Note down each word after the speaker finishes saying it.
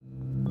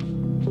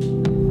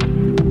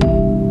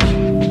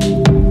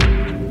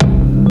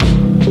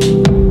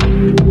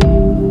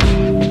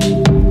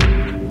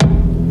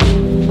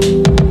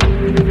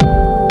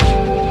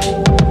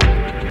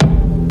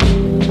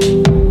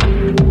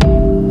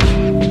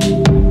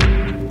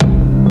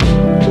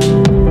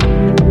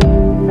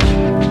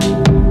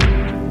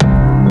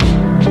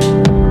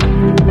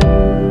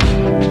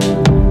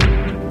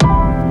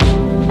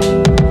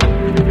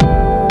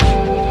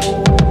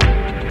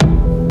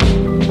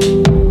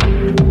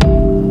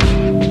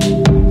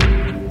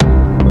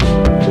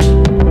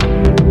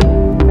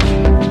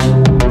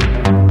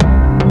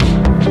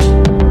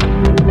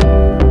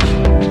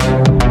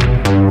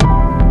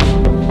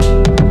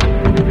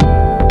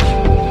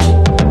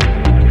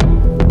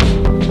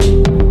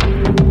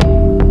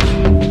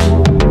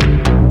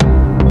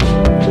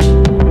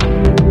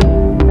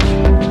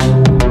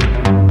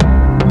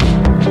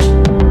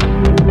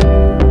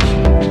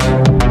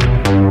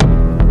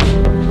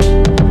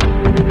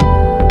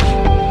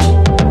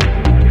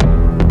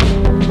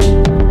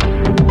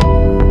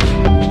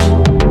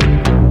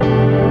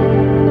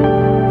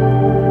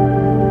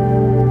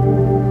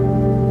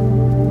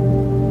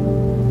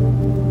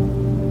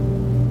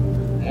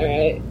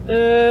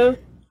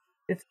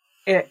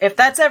if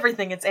that's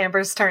everything, it's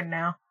Amber's turn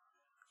now.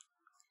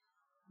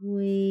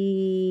 Do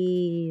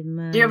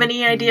you have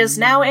any ideas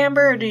now,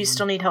 Amber, or do you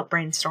still need help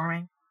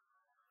brainstorming?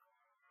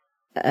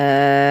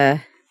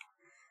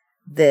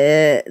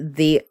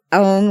 The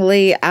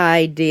only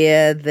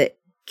idea that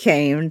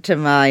came to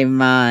my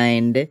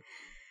mind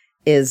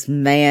is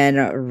man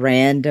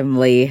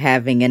randomly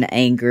having an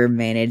anger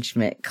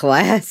management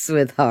class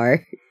with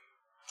Hart.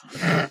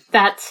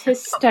 That's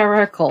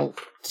hysterical.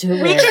 We can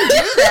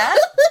do that.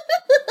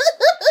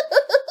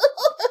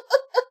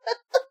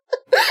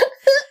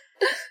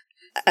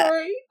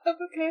 Sorry, I'm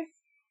okay.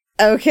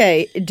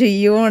 Okay, do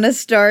you want to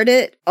start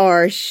it,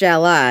 or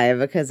shall I?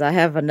 Because I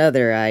have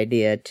another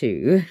idea,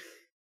 too.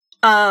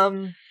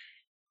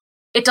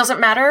 It doesn't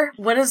matter.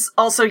 What is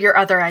also your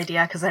other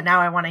idea? Because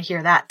now I want to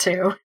hear that,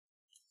 too.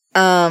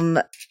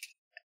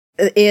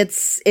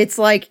 It's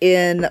like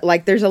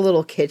there's a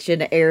little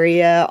kitchen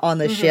area on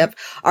the ship,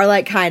 or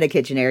like kind of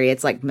kitchen area.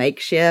 It's like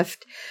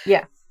makeshift.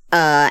 Yeah.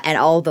 And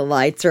all the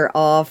lights are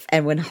off,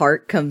 and when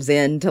Hart comes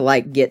in to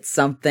like get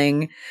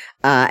something,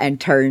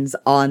 and turns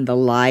on the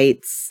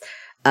lights,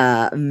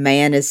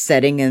 man is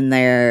sitting in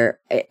there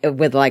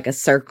with like a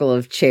circle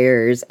of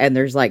chairs, and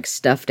there's like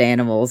stuffed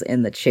animals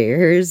in the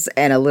chairs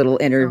and a little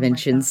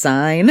intervention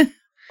sign.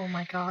 Oh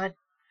my god.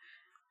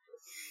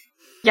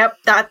 Yep,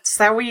 that's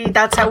how we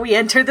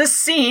enter this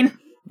scene.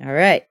 All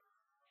right.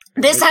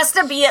 This has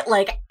to be at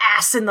like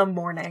ass in the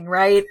morning,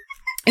 right?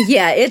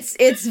 Yeah,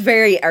 it's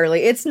very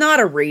early. It's not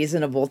a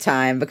reasonable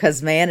time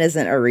because man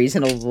isn't a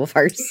reasonable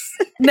person.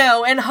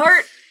 No, and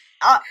Hart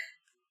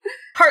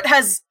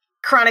has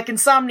chronic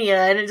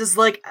insomnia, and it's just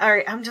like, all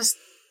right, I'm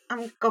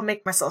gonna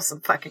make myself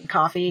some fucking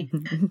coffee.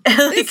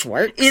 This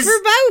works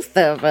for both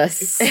of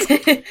us.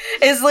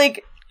 Is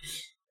like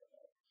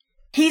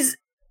here's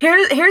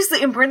the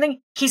important thing.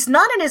 He's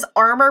not in his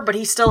armor, but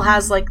he still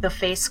has like the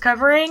face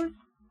covering.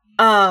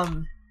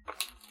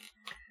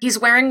 He's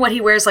wearing what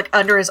he wears like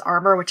under his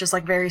armor, which is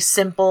like very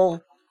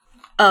simple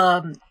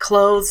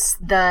clothes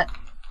that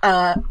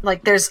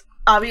like there's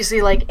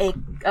obviously like a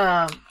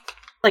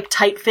like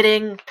tight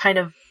fitting kind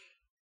of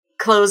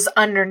clothes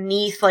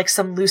underneath like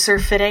some looser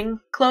fitting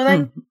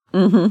clothing.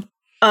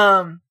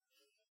 Mm-hmm.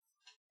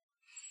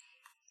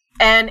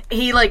 And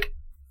he like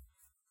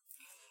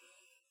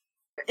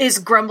is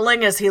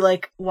grumbling as he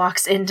like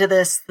walks into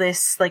this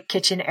like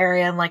kitchen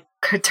area and like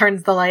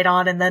turns the light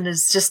on, and then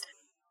is just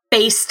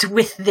faced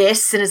with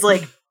this and is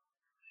like,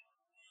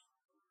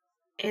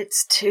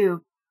 it's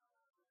too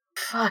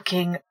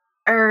fucking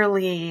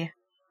early.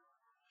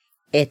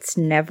 It's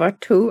never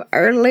too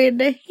early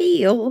to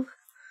heal.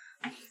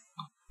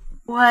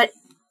 What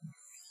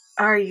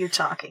are you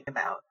talking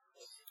about?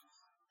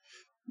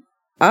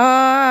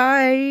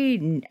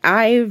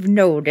 I've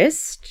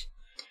noticed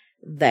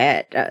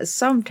that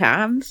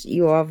sometimes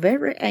you are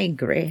very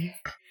angry.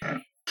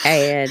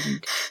 And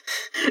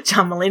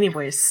John Mulaney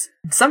voice.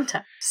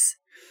 Sometimes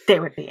they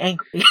would be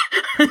angry.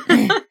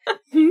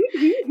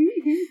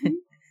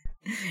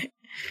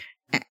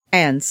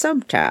 And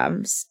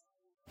sometimes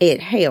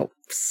it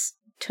helps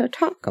to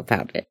talk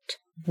about it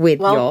with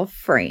your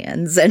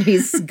friends. And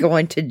he's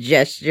going to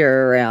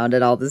gesture around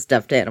at all the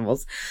stuffed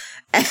animals.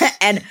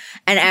 And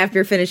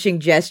after finishing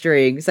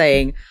gesturing,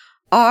 saying,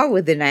 "Are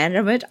with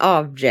inanimate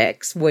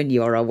objects when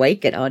you're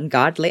awake at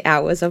ungodly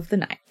hours of the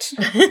night."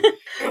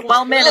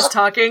 While man is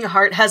talking,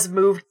 Hart has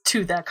moved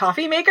to the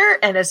coffee maker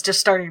and has just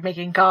started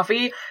making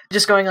coffee,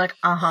 just going like,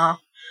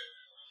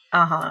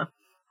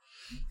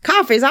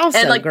 Coffee's also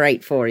and, like,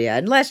 great for you,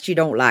 unless you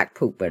don't like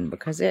pooping,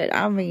 because Wait,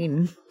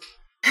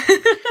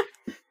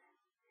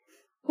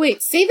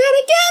 say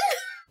that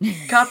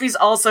again? Coffee's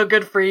also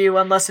good for you,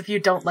 unless if you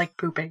don't like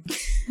pooping.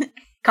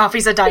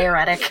 Coffee's a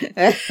diuretic.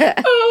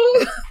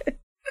 Oh.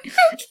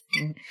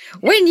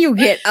 When you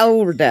get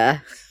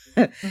older,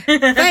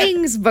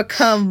 things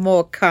become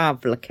more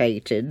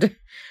complicated.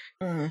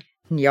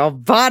 Your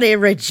body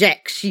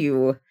rejects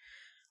you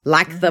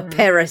like the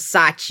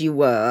parasite you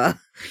were.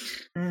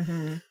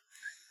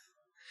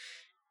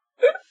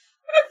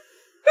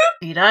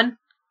 You done?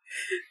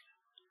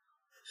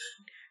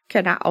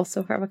 Can I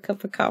also have a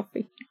cup of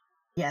coffee?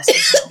 Yes, you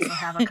can also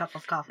have a cup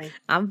of coffee.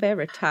 I'm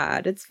very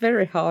tired. It's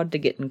very hard to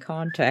get in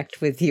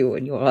contact with you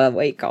when you're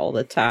awake all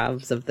the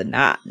times of the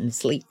night and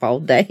sleep all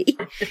day.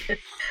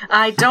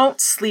 I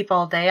don't sleep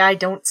all day. I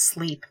don't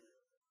sleep.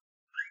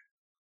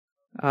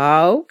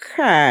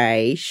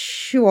 Okay,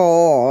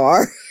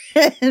 sure.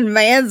 And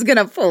man's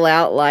gonna pull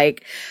out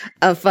like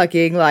a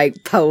fucking like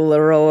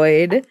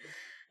Polaroid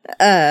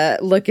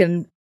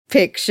looking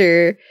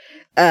picture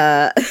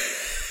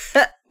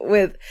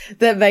with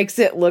that makes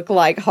it look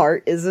like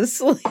Hart is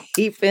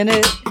asleep in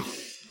it.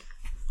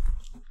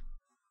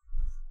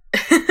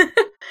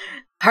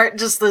 Hart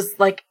just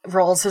like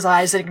rolls his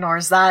eyes and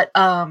ignores that.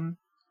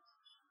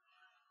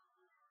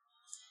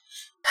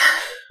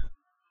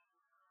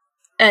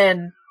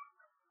 And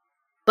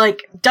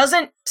like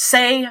doesn't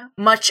say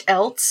much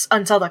else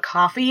until the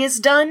coffee is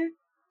done.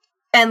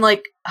 And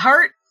like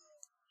Hart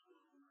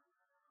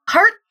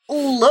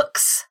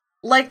looks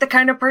like the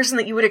kind of person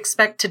that you would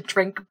expect to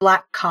drink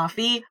black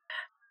coffee,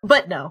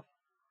 but no.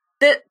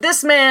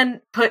 This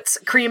man puts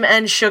cream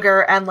and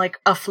sugar and, like,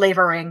 a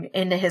flavoring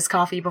into his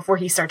coffee before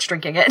he starts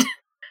drinking it.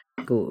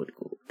 Good.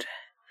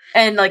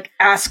 And, like,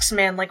 asks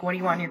man, like, what do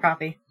you want in your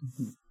coffee?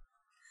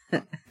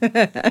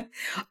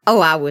 Oh,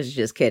 I was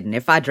just kidding.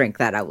 If I drink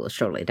that, I will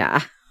surely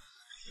die.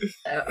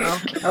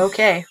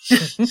 Okay.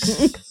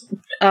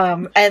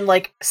 And,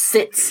 like,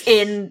 sits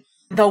in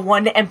the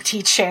one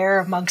empty chair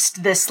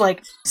amongst this,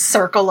 like,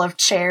 circle of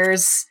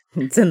chairs.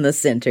 It's in the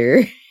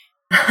center.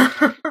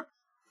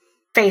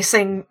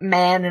 Facing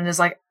man and is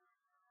like,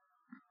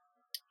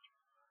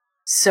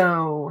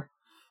 so,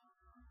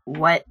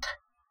 what?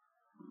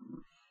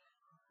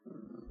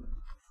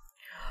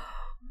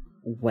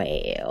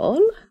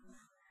 Well,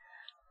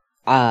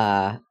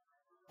 I'm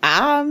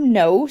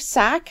no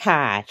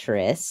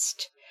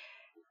psychiatrist,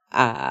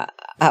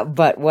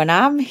 but when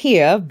I'm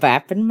here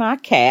bapping my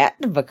cat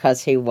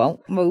because he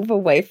won't move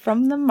away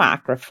from the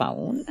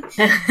microphone,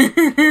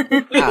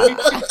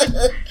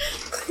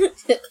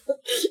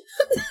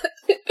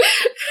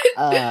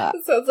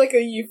 Sounds like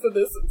a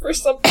euphemism for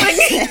something.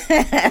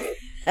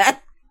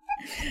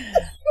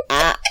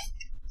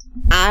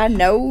 I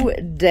know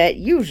that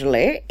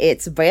usually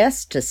it's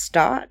best to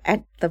start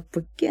at the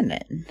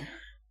beginning.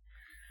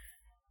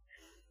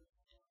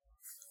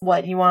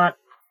 What, you want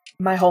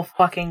my whole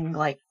fucking,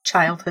 like,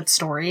 childhood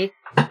story?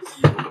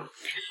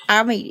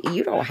 I mean,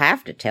 you don't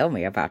have to tell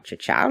me about your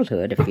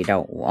childhood if you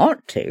don't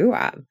want to.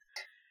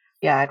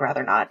 Yeah, I'd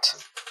rather not.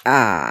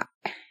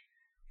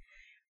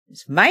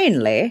 It's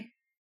mainly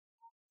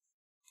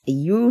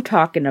you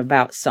talking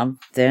about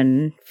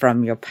something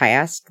from your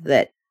past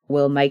that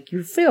will make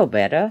you feel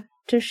better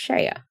to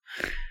share.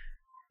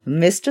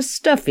 Mr.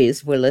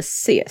 Stuffies will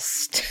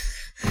assist.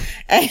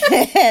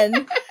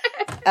 And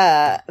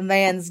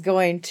man's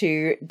going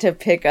to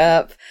pick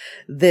up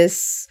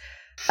this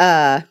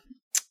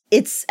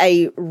it's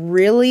a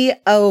really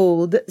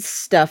old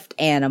stuffed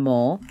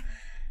animal.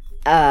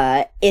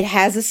 It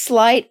has a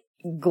slight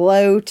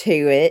glow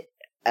to it.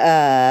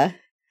 And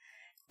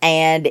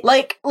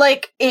like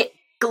it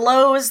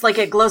glows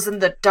in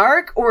the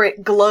dark, or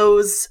it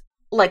glows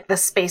like the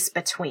space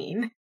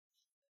between.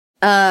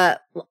 I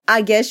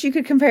guess you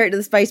could compare it to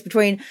the space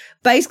between.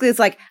 Basically, it's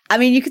like, I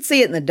mean, you could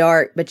see it in the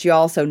dark, but you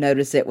also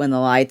notice it when the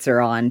lights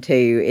are on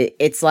too.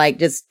 It's like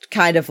just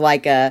kind of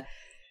like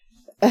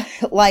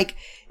like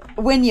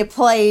when you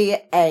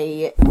play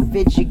a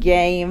video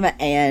game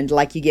and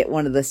like you get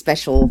one of the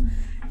special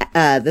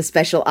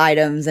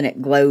items and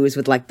it glows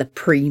with like the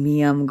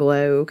premium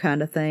glow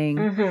kind of thing.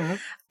 Mm-hmm.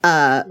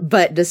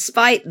 But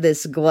despite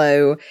this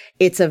glow,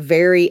 it's a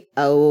very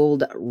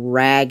old,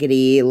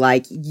 raggedy,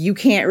 like, you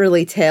can't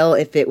really tell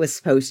if it was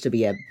supposed to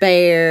be a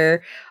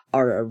bear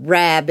or a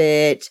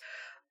rabbit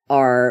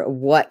or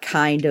what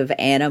kind of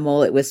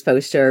animal it was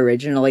supposed to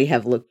originally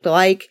have looked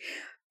like,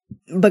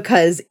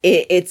 because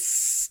it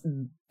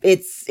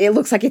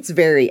looks like it's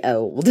very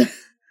old.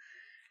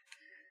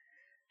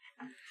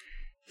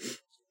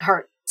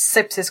 Hart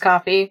sips his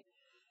coffee,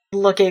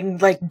 looking,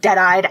 like,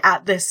 dead-eyed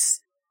at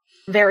this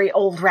very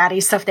old, ratty,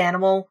 stuffed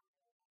animal.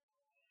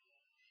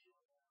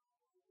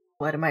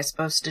 What am I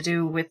supposed to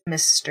do with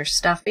Mr.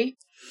 Stuffy?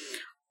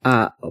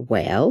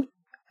 Well,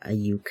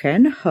 you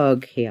can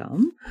hug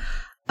him,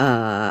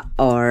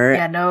 or...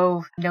 Yeah,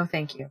 no,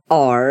 thank you.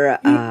 Or,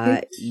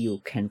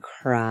 you can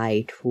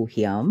cry to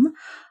him.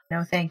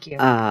 No, thank you.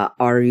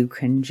 Or you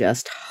can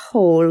just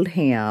hold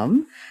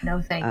him.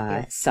 No, thank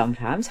you.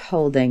 Sometimes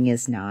holding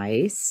is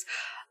nice.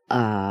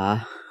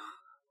 Or,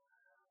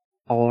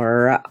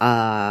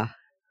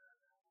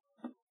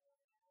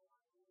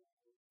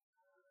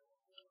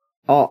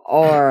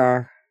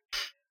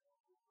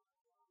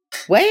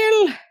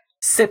 well...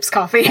 Sips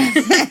coffee.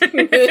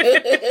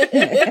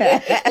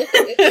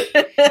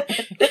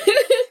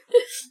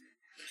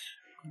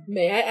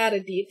 May I add a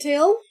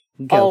detail?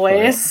 Go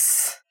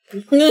Always.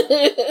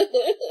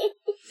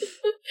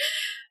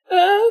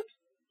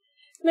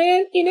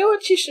 Man, you know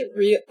what you should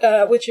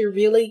what you're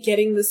really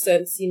getting the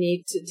sense you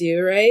need to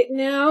do right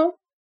now?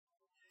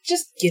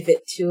 Just give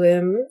it to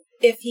him.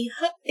 If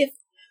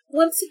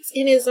once it's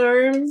in his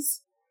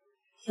arms,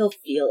 he'll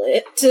feel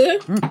it.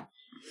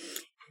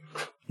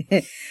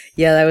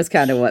 Yeah, that was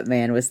kind of what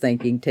man was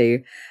thinking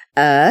too.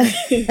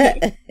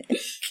 I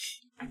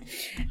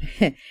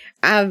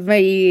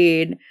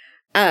mean,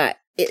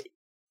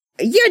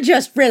 you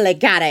just really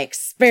gotta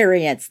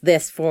experience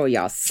this for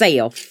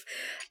yourself.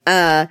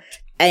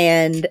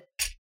 And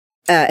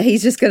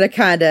he's just gonna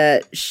kind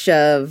of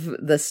shove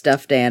the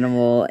stuffed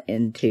animal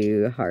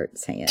into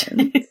Hart's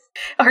hand.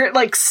 Hart,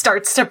 like,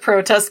 starts to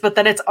protest, but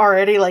then it's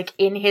already, like,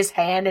 in his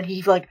hand, and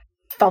he, like,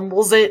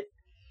 fumbles it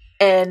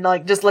and,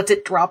 like, just lets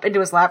it drop into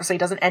his lap so he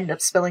doesn't end up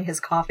spilling his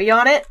coffee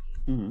on it.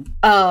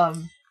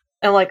 Mm-hmm.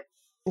 And, like,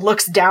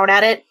 looks down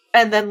at it,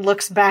 and then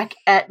looks back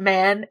at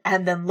man,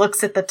 and then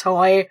looks at the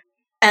toy,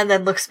 and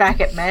then looks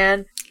back at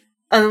man,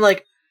 and then,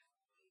 like,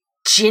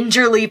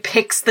 gingerly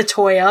picks the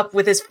toy up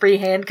with his free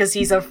hand because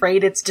he's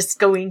afraid it's just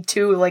going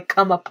to, like,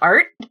 come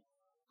apart.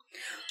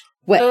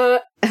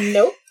 What?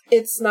 Nope.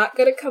 It's not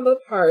gonna come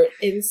apart.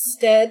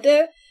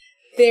 Instead,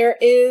 there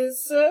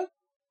is,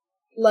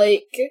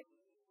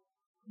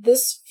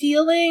 this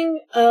feeling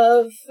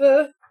of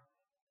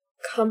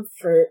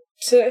comfort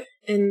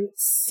and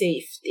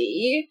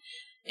safety,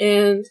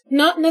 and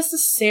not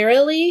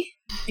necessarily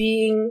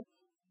being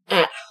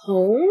at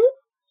home,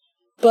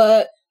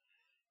 but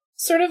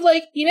sort of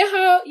like, you know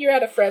how you're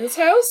at a friend's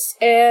house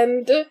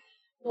and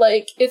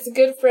it's a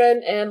good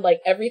friend and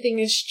everything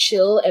is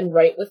chill and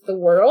right with the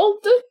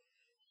world?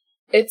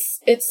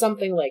 It's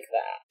something like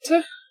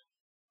that.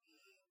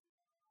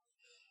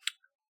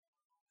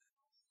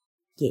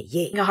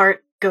 Yeah.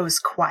 Heart goes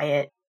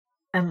quiet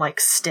and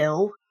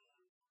still.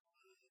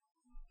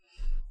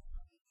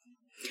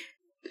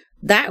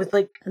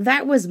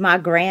 That was my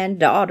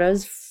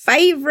granddaughter's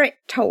favorite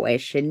toy.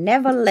 She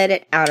never let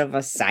it out of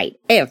her sight,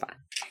 ever.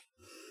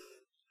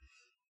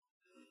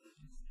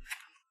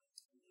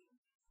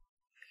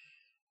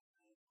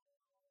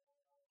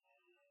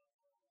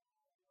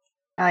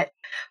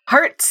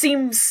 Heart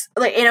seems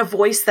in a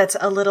voice that's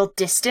a little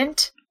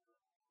distant.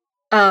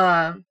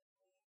 I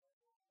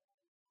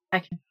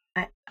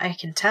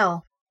can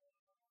tell.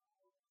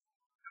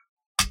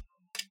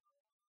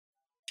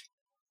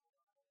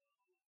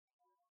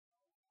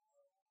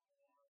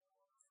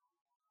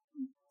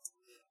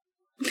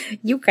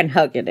 You can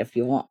hug it if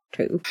you want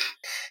to.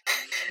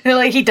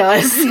 He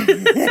does.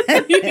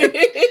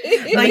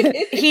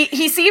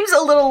 He seems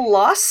a little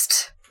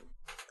lost.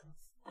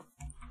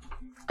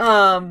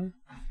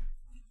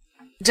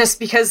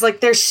 Just because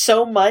there's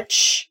so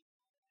much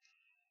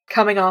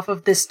coming off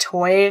of this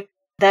toy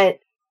that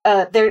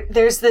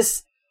there's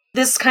this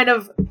kind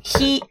of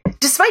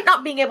despite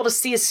not being able to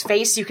see his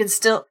face, you can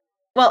still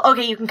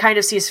you can kind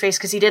of see his face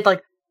because he did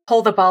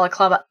pull the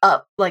balaclava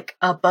up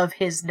above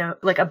his nose,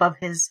 above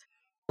his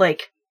you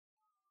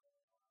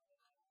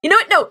know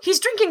what? No,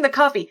 he's drinking the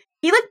coffee.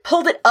 He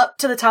pulled it up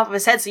to the top of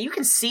his head so you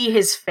can see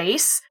his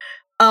face.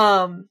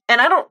 And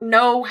I don't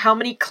know how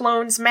many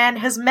clones man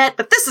has met,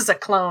 but this is a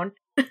clone.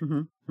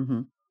 Mm-hmm.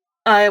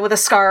 Mm-hmm. With a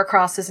scar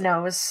across his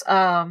nose.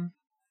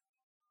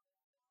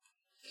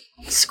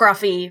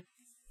 Scruffy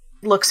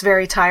looks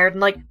very tired,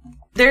 and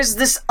there's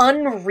this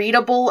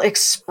unreadable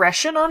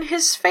expression on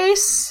his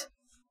face.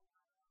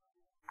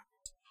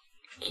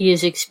 He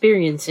is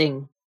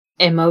experiencing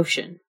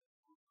emotion.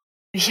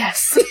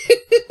 Yes.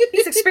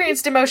 He's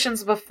experienced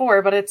emotions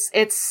before, but it's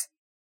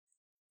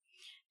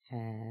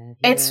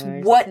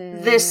what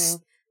this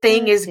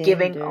thing is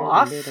giving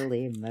off. Little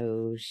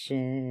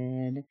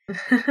emotion.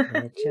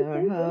 Let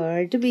your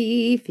heart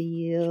be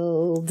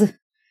filled.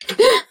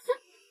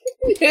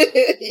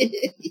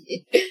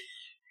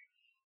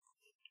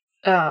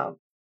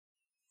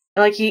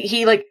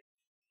 He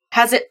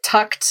has it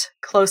tucked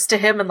close to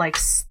him and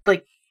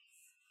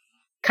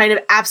kind of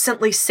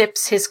absently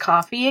sips his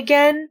coffee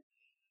again,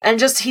 and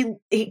just he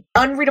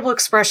unreadable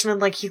expression,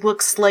 and he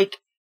looks like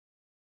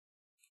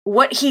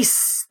what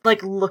he's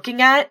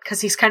looking at,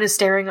 because he's kind of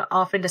staring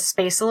off into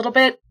space a little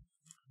bit,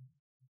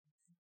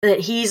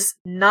 that he's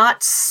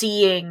not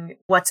seeing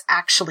what's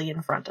actually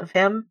in front of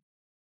him.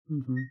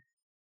 Mm-hmm.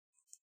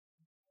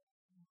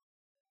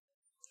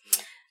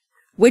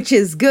 Which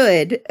is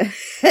good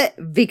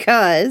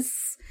because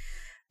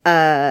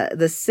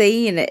the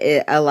scene,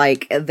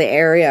 the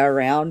area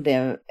around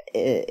him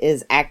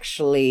is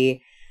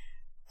actually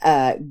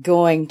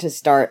going to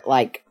start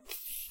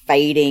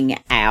fading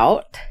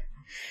out.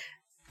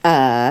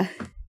 And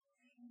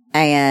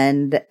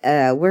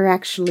we're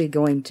actually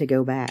going to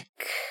go back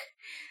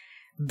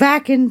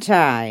in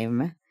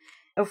time.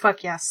 Oh,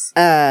 fuck yes.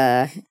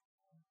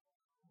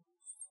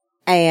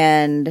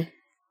 And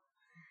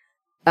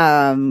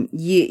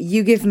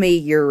you give me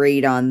your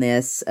read on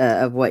this,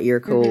 of what you're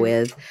cool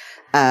with,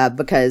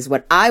 because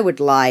what I would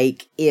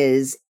like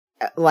is,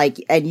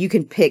 and you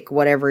can pick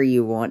whatever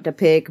you want to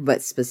pick,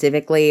 but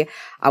specifically,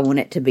 I want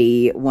it to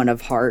be one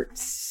of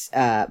Heart's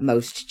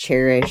most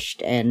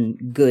cherished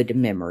and good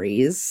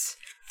memories.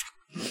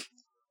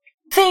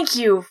 Thank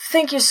you.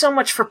 Thank you so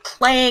much for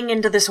playing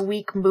into this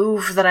weak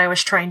move that I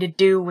was trying to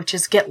do, which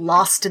is get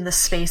lost in the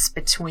space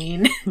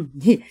between.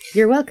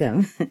 You're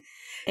welcome.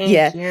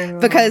 Thank you.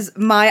 Because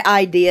my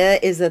idea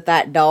is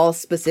that doll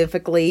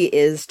specifically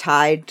is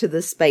tied to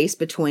the space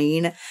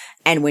between,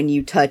 and when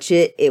you touch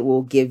it, it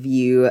will give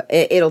you,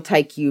 it'll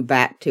take you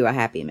back to a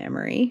happy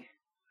memory.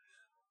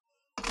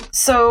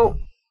 So,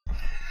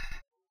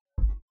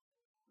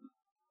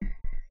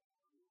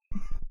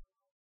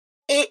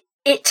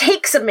 it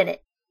takes a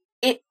minute.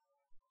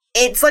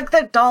 It's like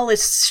the doll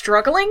is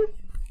struggling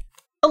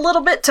a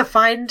little bit to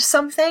find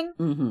something.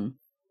 Mm-hmm.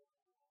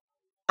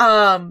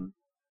 And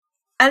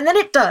then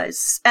it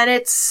does. And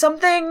it's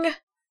something...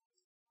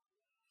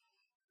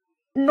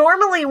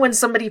 Normally when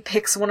somebody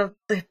picks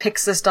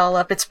this doll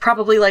up, it's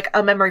probably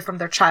a memory from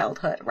their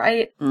childhood,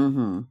 right?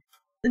 Mm-hmm.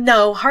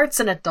 No, Heart's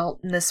an adult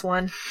in this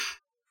one.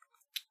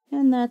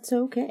 And that's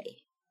okay.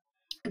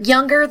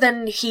 Younger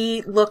than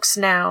he looks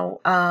now,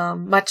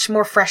 much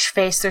more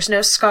fresh-faced. There's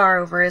no scar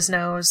over his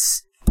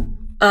nose.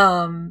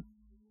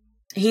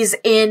 He's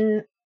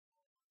in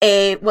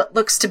what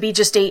looks to be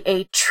just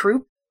a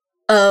troop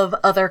of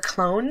other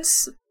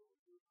clones.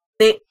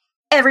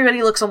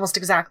 Everybody looks almost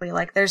exactly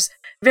alike. There's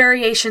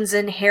variations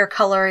in hair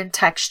color and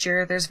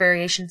texture. There's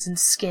variations in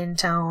skin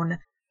tone.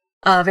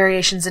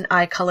 Variations in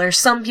eye color.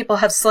 Some people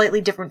have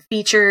slightly different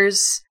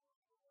features.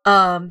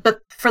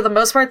 But for the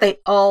most part, they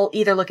all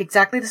either look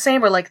exactly the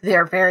same or like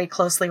they're very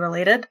closely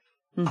related.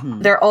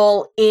 Mm-hmm. They're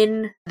all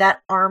in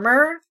that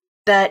armor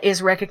that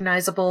is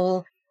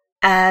recognizable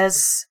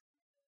as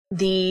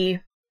the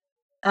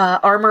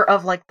armor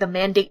of like the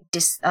Mandate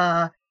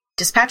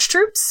dispatch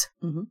troops.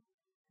 Mm-hmm.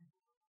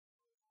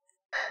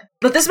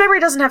 But this memory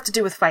doesn't have to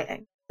do with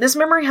fighting. This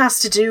memory has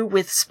to do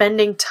with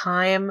spending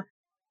time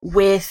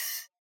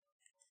with...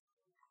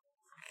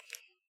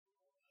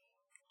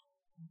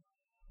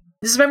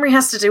 This memory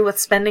has to do with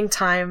spending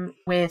time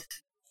with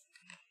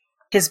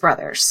his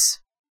brothers.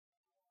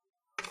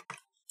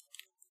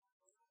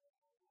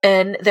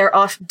 And they're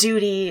off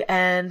duty,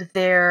 and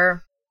they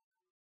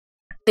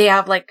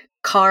have, like,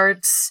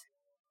 cards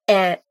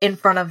in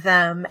front of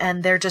them,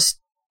 and they're just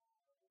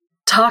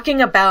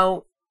talking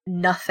about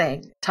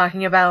nothing.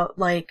 Talking about,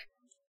 like,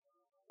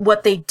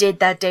 what they did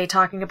that day,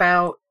 talking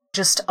about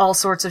just all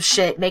sorts of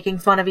shit, making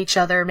fun of each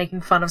other,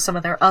 making fun of some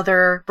of their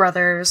other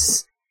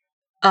brothers,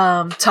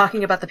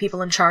 talking about the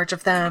people in charge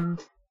of them.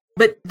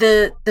 But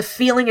the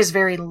feeling is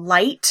very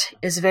light,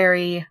 is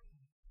very...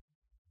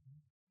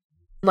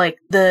 like,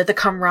 the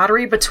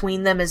camaraderie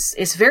between them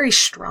is very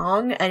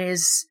strong, and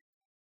is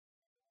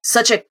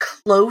such a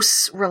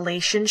close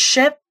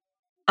relationship.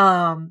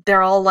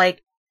 They're all,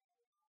 like...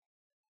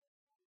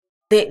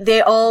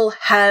 They all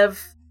have,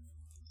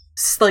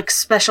 like,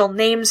 special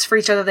names for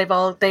each other.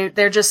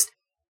 They're just...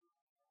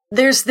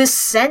 There's this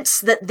sense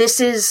that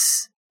this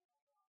is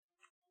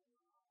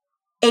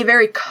a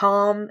very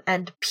calm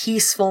and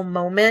peaceful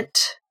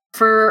moment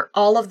for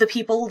all of the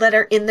people that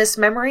are in this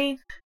memory,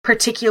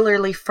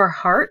 particularly for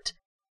Hart.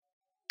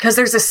 Because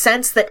there's a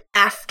sense that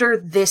after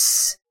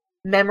this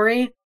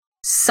memory,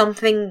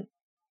 something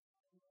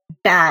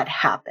bad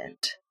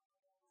happened.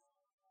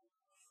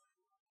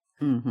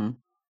 Mm-hmm.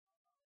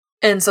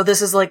 And so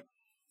this is like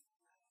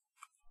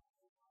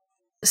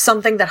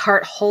something that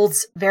Hart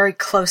holds very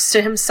close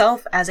to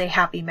himself as a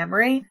happy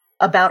memory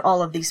about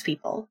all of these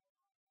people.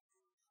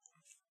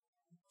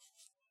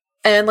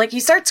 And like he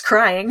starts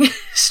crying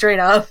straight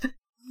up.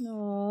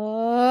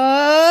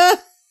 Aww.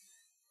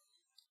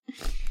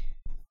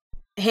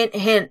 Hint,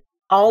 hint.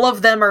 All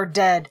of them are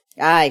dead.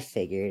 I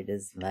figured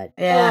as much.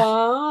 Yeah.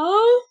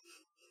 Aww.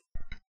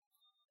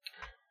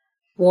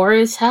 War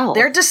is hell.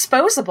 They're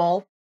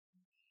disposable.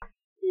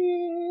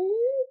 Mm,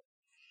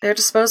 They're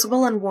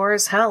disposable and war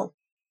is hell.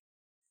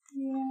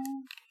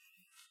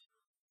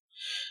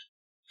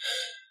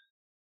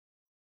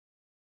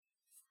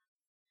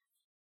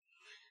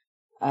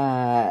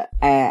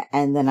 yeah.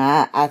 And then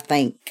I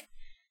think,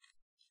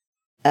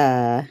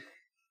 I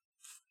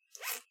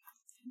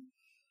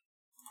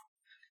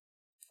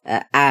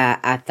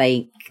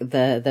think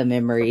the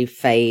memory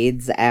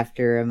fades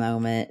after a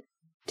moment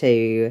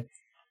too,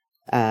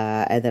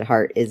 and that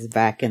Hart is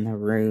back in the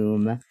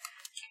room,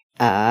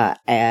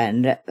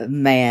 and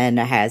Man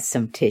has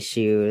some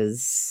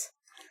tissues,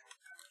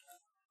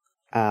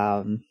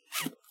 and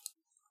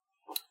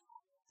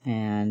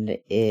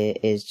it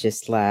is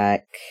just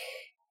like,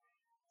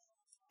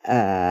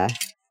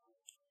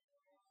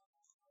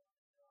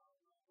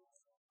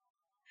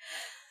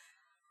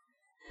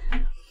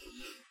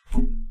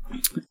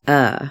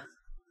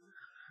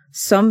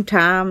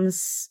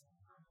 sometimes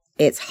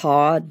it's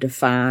hard to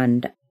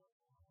find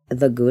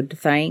the good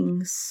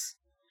things,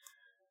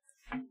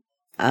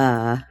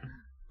 and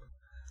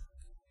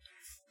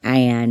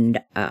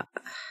a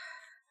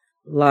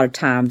lot of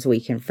times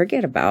we can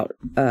forget about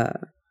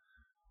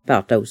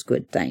those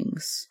good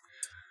things,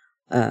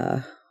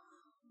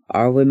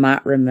 or we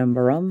might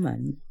remember them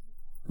and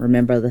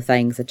remember the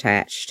things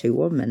attached to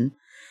them, and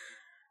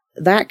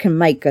that can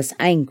make us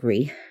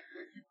angry.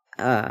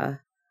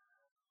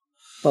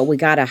 But we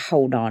gotta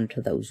hold on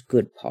to those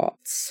good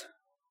parts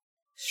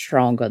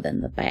stronger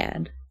than the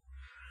bad.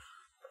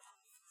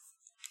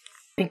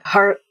 I think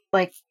Hart,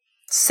 like,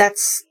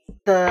 sets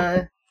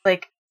the,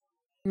 like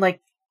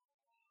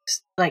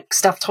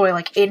stuffed toy,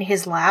 like, in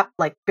his lap,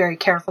 like, very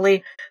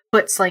carefully,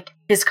 puts, like,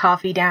 his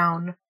coffee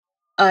down,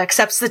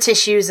 accepts the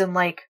tissues and,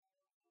 like,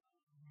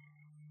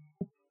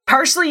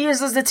 partially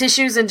uses the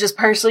tissues and just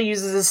partially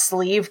uses his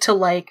sleeve to,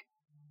 like,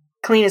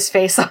 clean his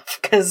face off,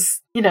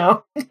 because, you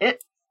know,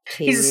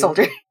 he's a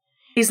soldier.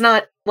 He's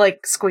not,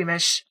 like,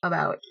 squeamish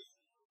about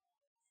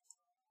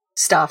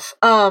stuff.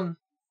 And,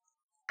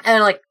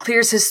 like,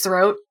 clears his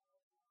throat.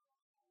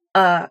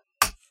 And,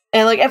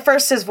 like, at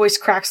first his voice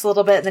cracks a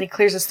little bit, and then he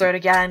clears his throat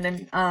again,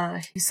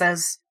 and, he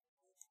says,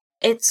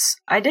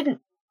 I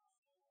didn't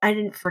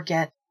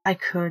forget. I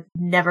could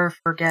never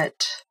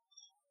forget.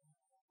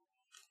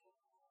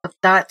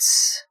 But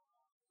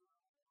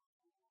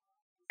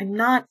I'm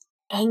not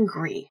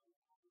angry.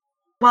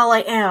 Well, I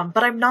am,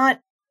 but I'm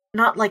not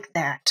like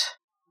that.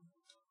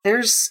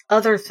 There's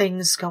other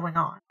things going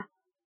on.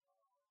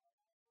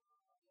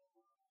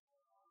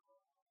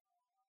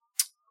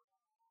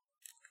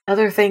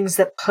 other things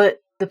that put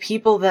the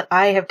people that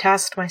I have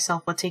tasked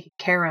myself with taking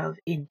care of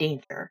in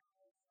danger.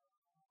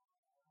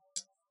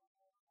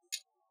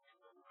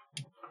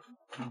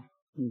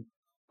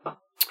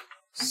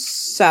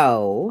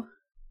 So,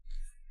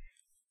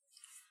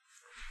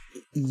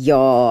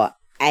 you're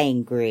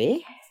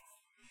angry?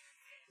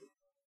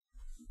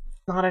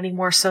 Not any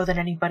more so than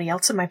anybody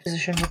else in my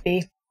position would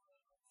be.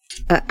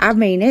 I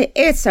mean,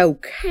 it's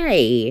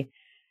okay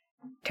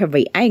to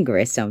be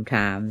angry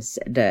sometimes.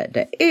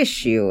 The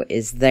issue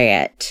is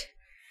that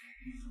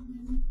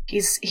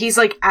he's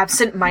like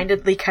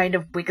absent-mindedly kind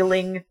of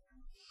wiggling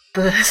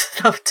the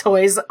stuffed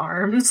toy's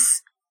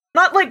arms.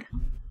 Not like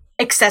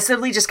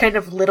excessively, just kind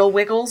of little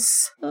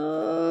wiggles.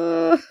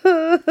 I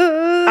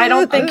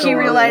don't think he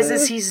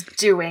realizes he's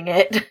doing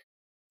it.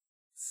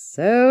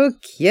 So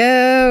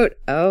cute.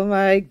 Oh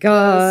my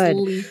god.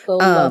 Those lethal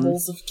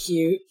levels of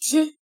cute.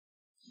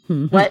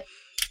 What?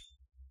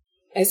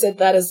 I said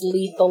that is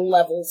lethal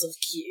levels of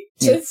cute.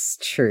 It's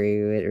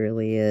true. It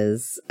really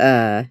is.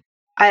 I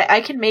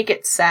can make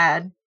it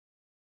sad.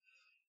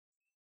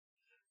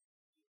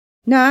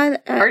 No,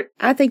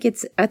 I think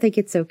it's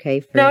okay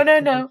for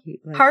No.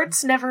 cute like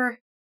Hearts never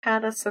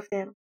had a stuffed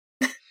animal.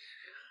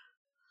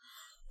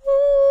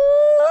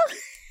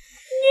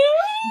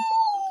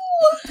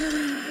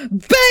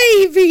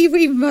 Baby,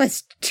 we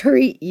must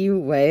treat you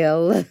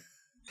well.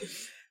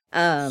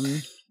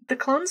 The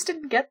clones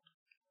didn't get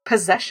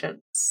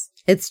possessions.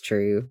 It's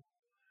true.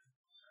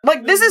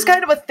 Like, this is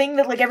kind of a thing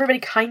that, like, everybody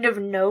kind of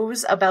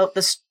knows about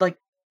this, like,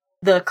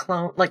 the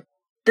clone, like,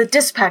 the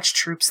dispatch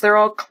troops. They're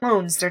all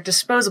clones. They're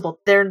disposable.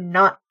 They're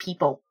not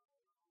people.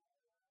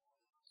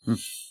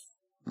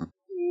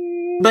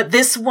 But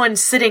this one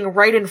sitting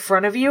right in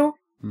front of you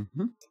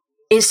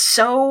is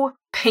so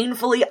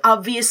painfully,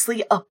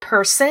 obviously a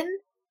person.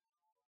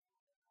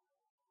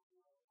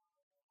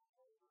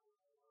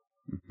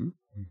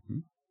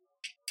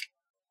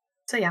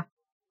 So yeah,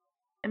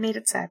 I made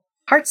it sad.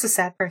 Heart's a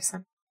sad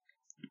person.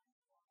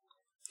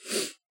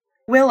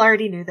 Will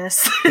already knew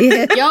this.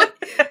 Yup.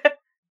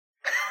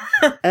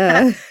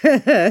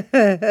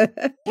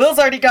 Will's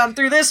already gone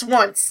through this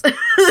once.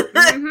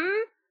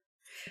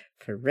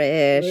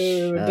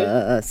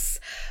 Precious.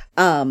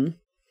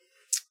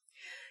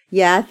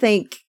 Yeah, I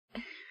think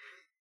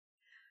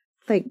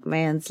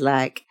man's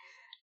like,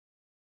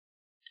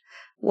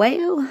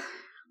 well,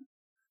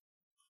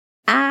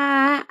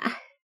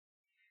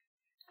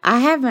 I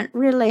haven't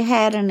really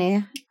had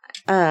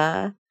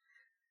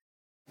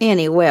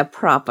anywhere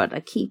proper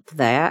to keep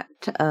that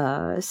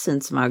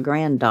since my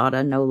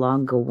granddaughter no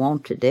longer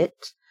wanted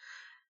it.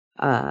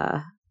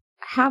 How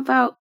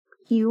about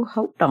you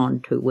hold on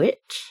to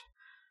it?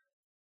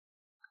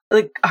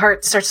 Like,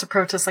 Heart starts to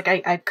protest, like,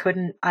 I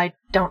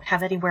don't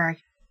have anywhere I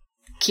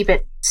keep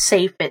it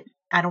safe.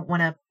 I don't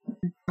want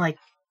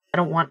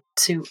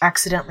to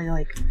accidentally,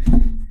 like,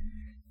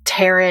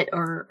 tear it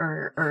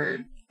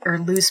or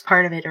lose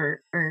part of it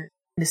or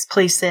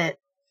misplace it.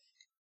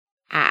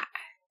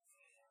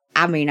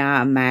 I mean,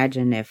 I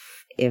imagine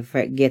if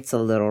it gets a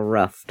little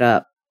roughed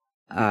up,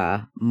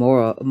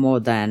 more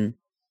than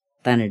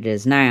it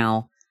is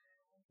now,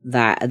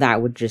 that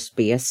would just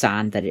be a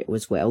sign that it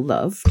was well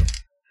loved.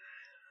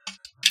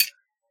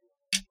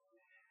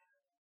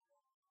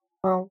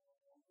 Well,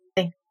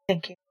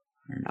 thank you.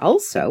 And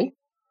also,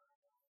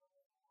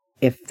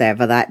 if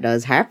ever that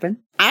does happen,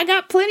 I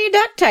got plenty of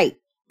duct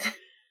tape.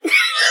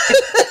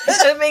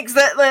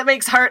 that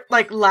makes Heart,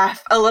 like,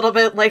 laugh a little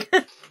bit, like,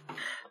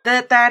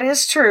 that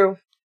is true.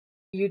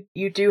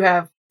 You do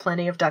have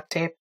plenty of duct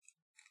tape.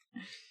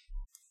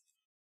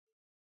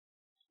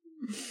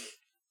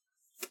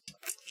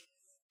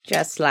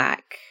 Just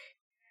like,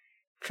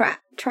 try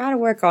to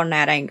work on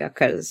that anger,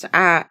 because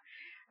I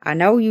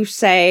know you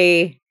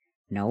say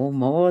no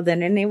more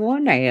than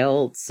anyone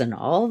else and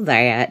all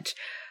that,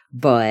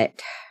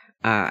 but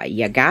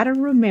you gotta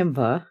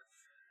remember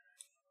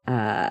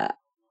that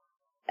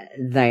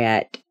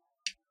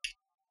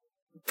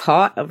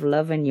part of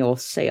loving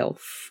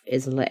yourself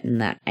is letting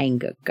that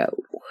anger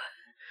go.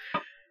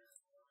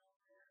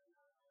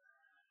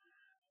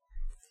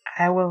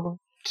 I will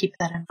keep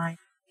that in mind.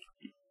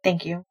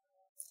 Thank you.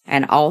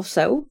 And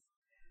also,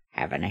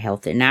 having a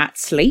healthy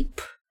night's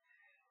sleep.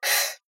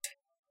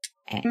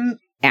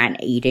 And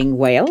eating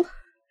well.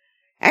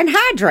 And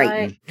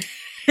hydrating.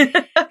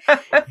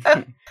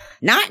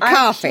 Not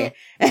coffee.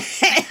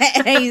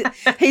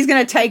 He's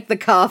going to take the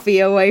coffee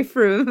away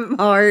from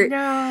Heart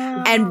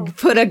and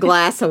put a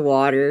glass of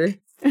water.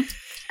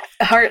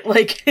 Heart,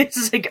 like,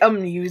 is like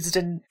amused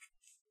and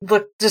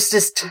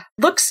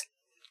looks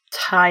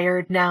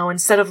tired now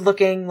instead of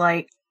looking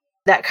like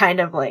that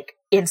kind of like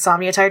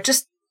insomnia tired.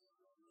 Just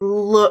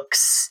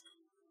looks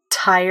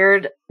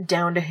tired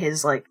down to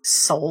his like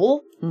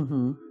soul.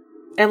 Mm-hmm.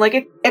 And like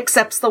it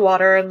accepts the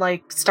water and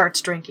like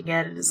starts drinking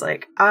it and is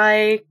like,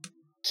 I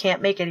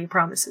can't make any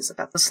promises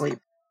about the sleep,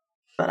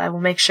 but I will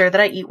make sure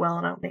that I eat well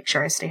and I'll make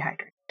sure I stay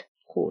hydrated.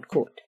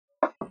 Good.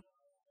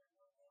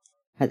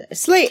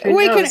 Sleep.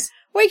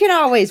 We can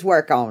always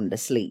work on the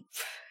sleep.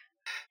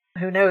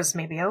 Who knows?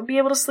 Maybe I'll be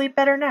able to sleep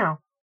better now.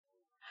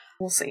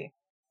 We'll see.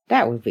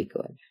 That would be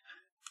good.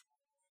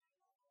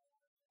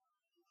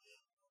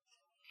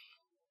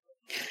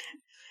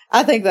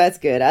 I think that's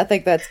good. I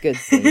think that's good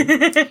scene.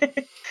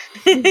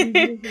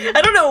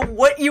 I don't know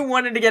what you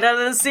wanted to get out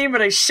of the scene,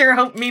 but I sure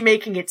hope me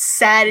making it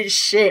sad as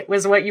shit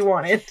was what you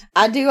wanted.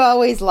 I do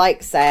always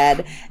like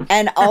sad.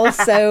 And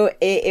also,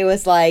 it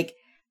was like,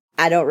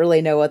 I don't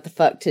really know what the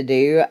fuck to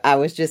do. I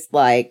was just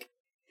like,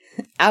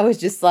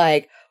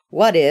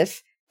 what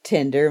if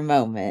tender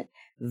moment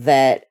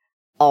that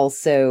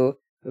also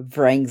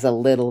brings a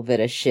little bit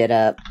of shit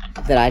up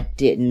that I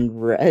didn't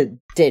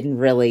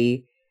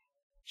really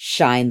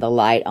shine the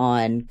light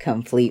on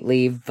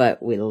completely,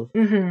 but will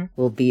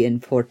be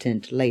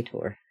important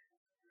later.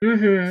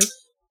 Mm-hmm.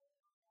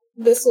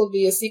 This will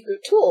be a secret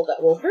tool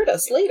that will hurt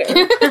us later.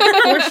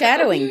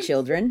 Foreshadowing,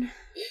 children.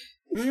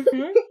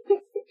 Mm-hmm.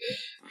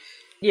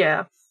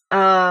 Yeah.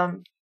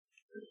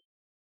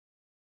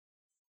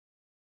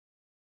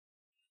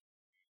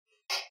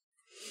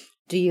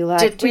 Do you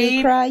like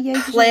to cry?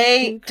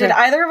 Did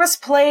either of us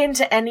play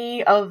into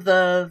any of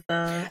the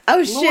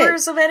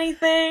lures of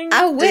anything?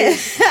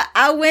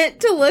 I went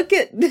to look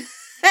at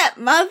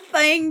my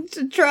thing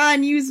to try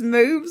and use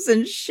moves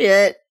and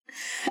shit,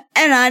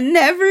 and I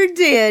never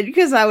did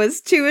because I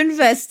was too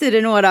invested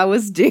in what I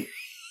was doing.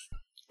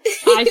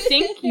 I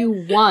think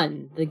you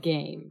won the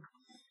game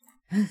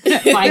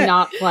by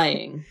not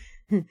playing.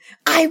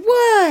 I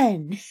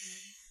won!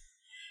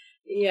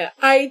 Yeah,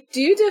 I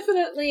do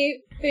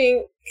definitely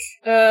think,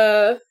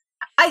 I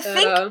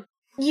think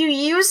you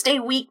used a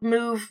weak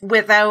move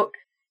without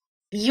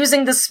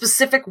using the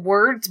specific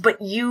words,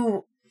 but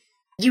you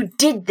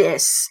did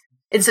this.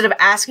 Instead of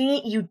asking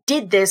it, you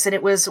did this, and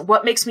it was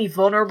what makes me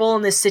vulnerable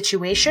in this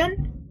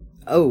situation.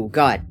 Oh,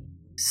 God.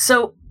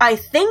 So I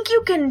think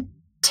you can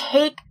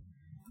take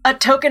a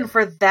token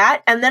for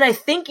that, and then I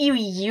think you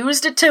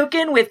used a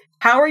token with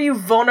how are you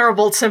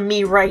vulnerable to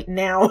me right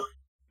now?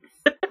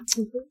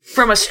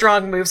 From a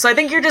strong move. So I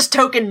think you're just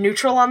token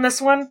neutral on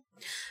this one.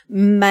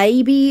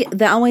 Maybe.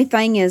 The only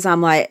thing is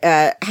I'm like,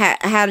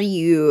 how do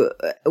you,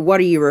 what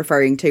are you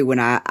referring to when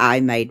I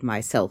made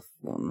myself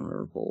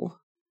vulnerable?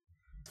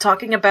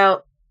 Talking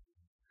about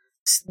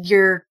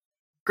your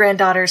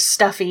granddaughter's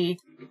Stuffy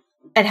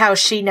and how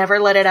she never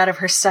let it out of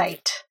her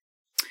sight.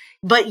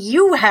 But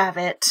you have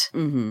it.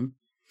 Mm-hmm.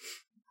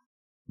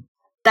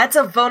 That's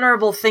a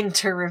vulnerable thing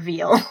to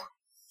reveal.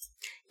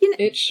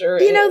 It sure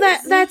is.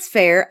 That's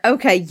fair.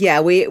 Okay,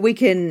 yeah, we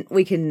can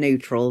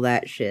neutral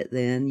that shit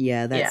then.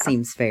 Yeah, that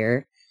seems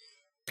fair.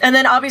 And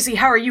then obviously,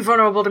 how are you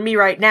vulnerable to me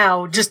right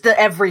now? Just the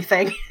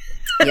everything.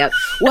 Yep.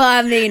 Well,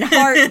 I mean,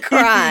 Heart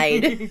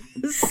cried.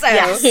 So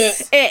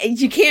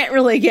you can't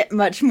really get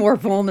much more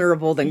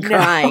vulnerable than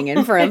crying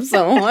in front of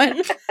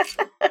someone.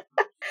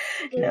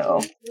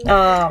 No.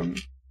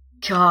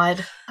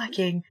 God.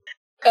 Fucking.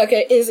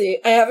 Okay, Izzy,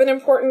 I have an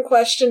important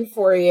question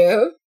for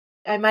you.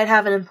 I might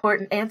have an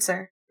important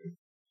answer.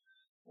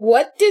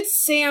 What did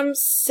Sam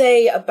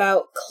say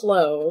about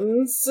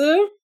clones?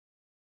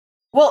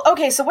 Well,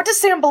 okay, so what does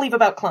Sam believe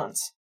about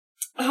clones?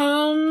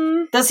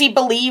 Does he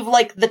believe,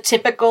 like, the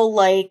typical,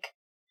 like,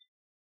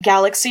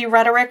 galaxy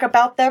rhetoric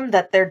about them?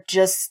 That they're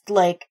just,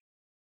 like,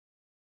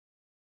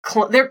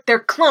 they're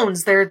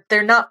clones. They're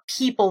not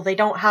people. They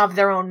don't have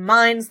their own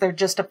minds. They're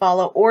just to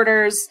follow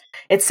orders.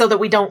 It's so that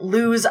we don't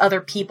lose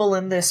other people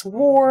in this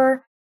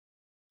war.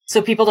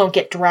 So people don't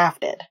get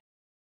drafted.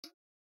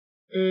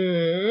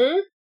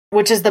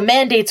 Which is the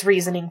mandate's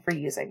reasoning for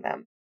using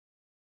them.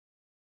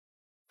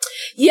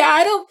 Yeah,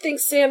 I don't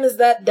think Sam is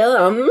that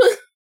dumb.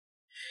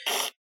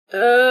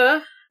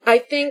 I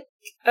think,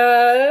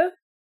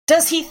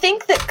 Does he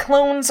think that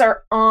clones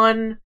are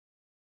on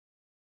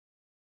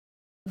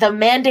the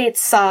mandate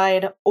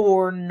side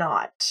or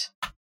not?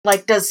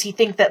 Like, does he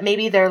think that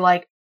maybe they're,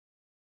 like,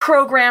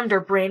 programmed or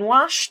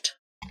brainwashed?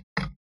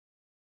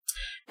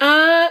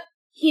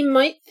 He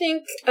might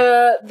think,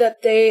 that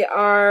they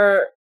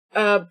are,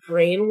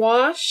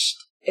 brainwashed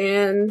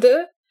and,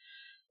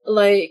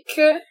 like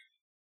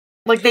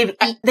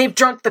they've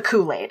drunk the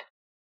Kool-Aid.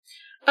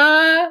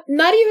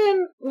 Not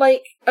even,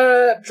 like,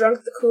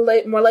 drunk the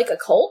Kool-Aid, more like a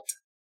cult.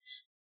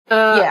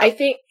 I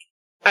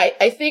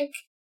think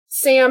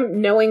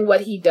Sam, knowing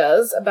what he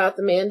does about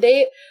the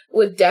mandate,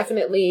 would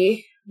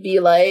definitely be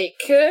like,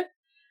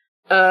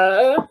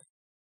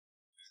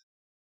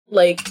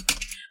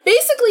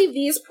 basically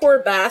these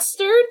poor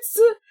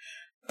bastards,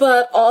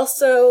 but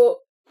also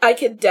I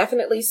could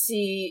definitely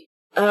see,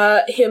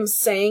 him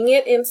saying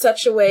it in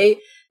such a way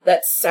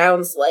that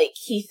sounds like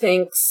he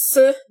thinks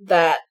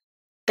that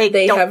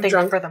they don't have think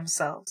drunk for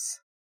themselves.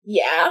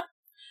 Yeah.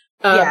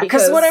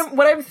 Because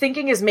what I'm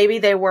thinking is maybe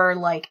they were,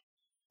 like,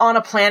 on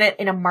a planet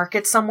in a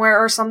market somewhere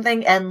or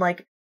something, and,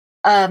 like,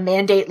 a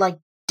mandate, like,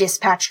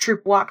 dispatch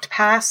troop walked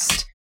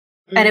past,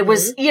 and it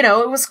was,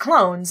 it was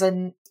clones,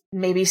 and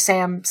maybe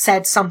Sam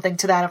said something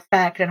to that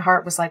effect, and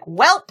Hart was like,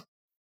 welp!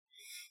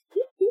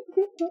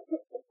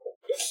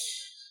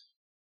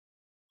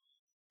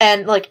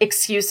 And, like,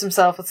 excused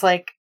himself. It's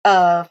like,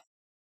 I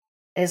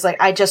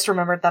just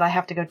remembered that I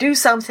have to go do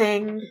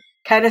something,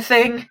 kind of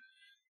thing.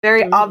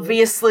 very Mhm.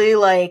 obviously,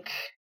 like,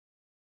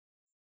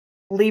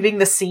 leaving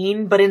the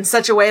scene, but in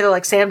such a way that,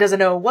 like, Sam doesn't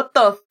know what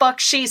the fuck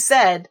she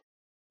said.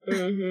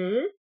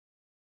 Mm-hmm.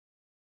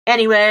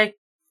 Anyway,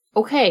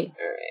 Okay,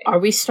 are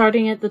we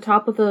starting at the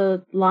top of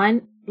the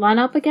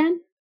lineup again?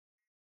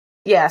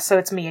 yeah, so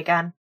it's me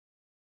again.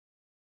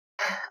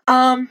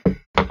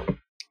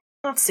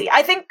 Let's see.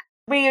 I think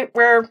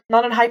we're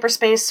not in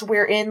hyperspace.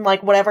 We're in,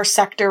 like, whatever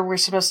sector we're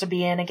supposed to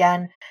be in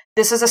again.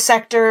 This is a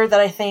sector that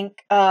I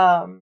think,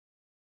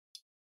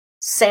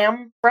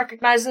 Sam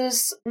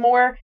recognizes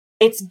more.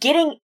 It's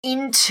getting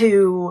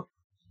into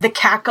the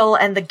Cackle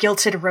and the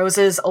Gilted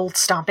Roses' old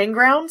stomping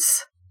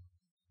grounds.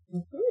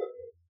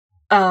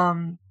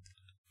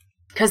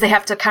 Because they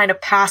have to kind of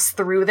pass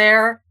through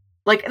there.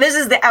 Like, this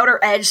is the outer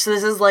edge, so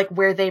this is, like,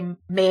 where they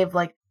may have,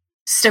 like,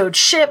 stowed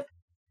ship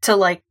to,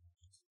 lay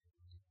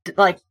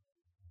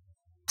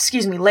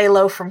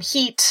low from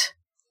heat.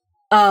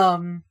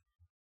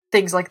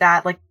 Things like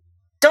that. Like,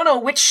 don't know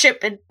which ship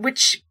and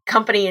which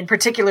company in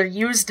particular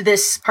used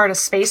this part of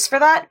space for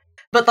that,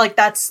 but, like,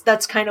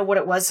 that's kind of what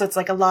it was. So it's,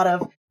 like, a lot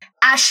of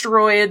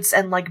asteroids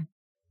and, like,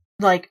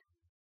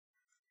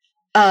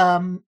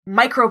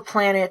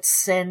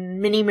 microplanets and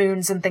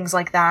mini-moons and things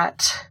like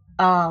that.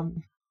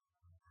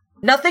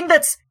 Nothing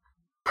that's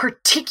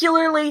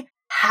particularly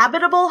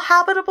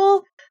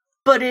habitable,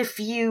 but if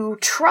you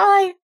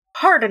try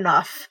hard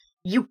enough,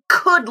 you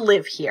could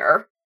live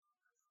here.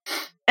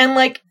 And,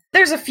 like,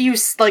 there's a few,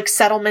 like,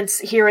 settlements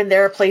here and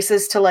there,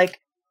 places to,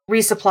 like,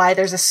 resupply.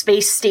 There's a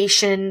space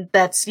station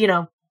that's, you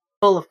know,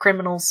 full of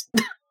criminals.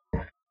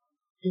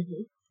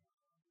 Mm-hmm.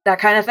 That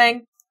kind of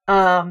thing.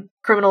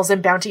 Criminals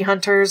and bounty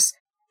hunters.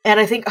 And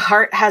I think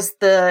Hart has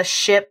the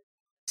ship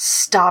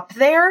stop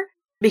there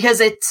because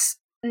it's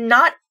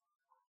not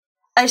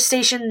a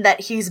station that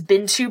he's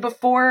been to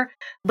before,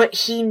 but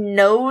he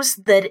knows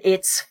that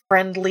it's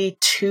friendly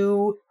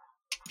to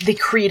the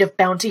creed of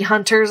bounty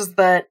hunters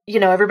that, you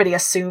know, everybody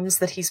assumes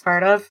that he's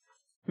part of.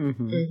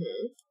 Mm-hmm.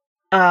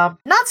 Mm-hmm.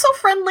 Not so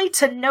friendly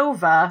to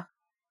Nova,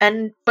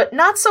 but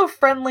not so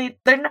friendly.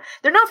 They're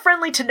not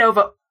friendly to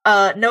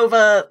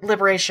Nova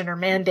Liberation or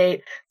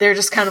Mandate. They're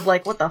just kind of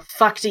like, what the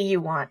fuck do you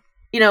want?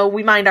 You know,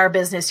 we mind our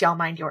business, y'all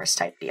mind yours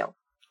type deal.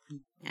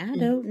 I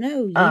don't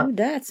know you.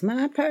 That's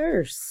my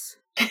purse.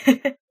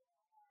 And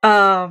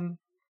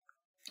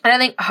I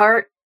think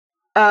Hart,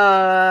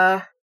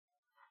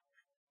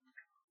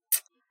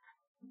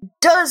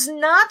 does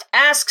not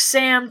ask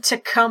Sam to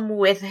come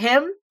with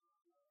him,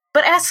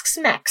 but asks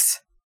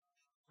Mex.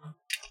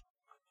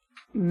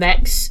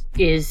 Mex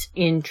is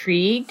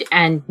intrigued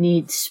and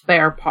needs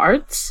spare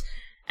parts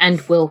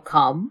and will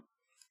come.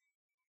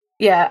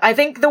 Yeah, I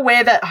think the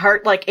way that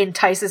Hart, like,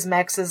 entices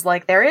Mex is,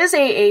 like, there is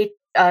a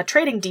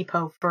trading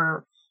depot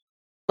for,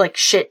 like,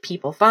 shit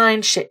people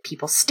find, shit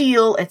people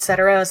steal,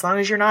 etc. As long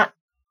as you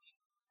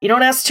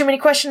don't ask too many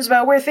questions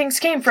about where things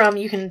came from,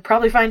 you can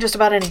probably find just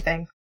about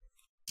anything.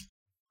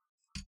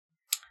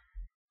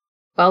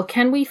 Well,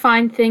 can we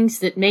find things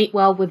that mate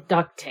well with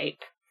duct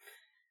tape?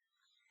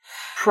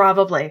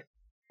 Probably.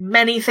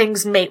 Many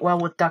things mate well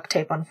with duct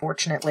tape,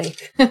 unfortunately.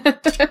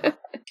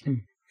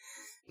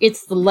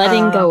 It's the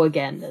letting go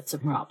again that's a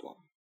problem.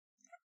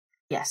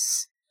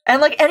 Yes. And,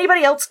 like,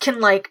 anybody else can,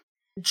 like,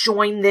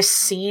 join this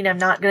scene. I'm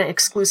not gonna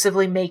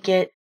exclusively make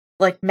it,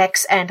 like,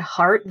 Mex and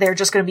Hart. They're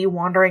just gonna be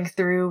wandering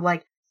through,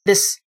 like,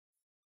 this...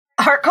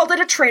 Hart called it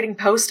a trading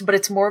post, but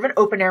it's more of an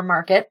open-air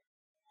market.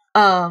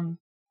 And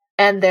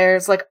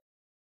there's, like,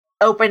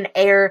 open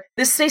air.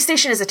 This space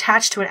station is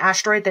attached to an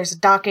asteroid. There's a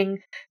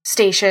docking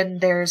station.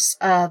 There's,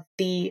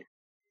 like,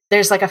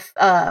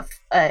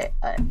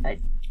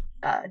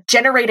 a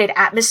generated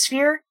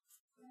atmosphere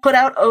put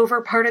out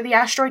over part of the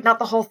asteroid, not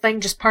the whole thing,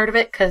 just part of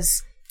it,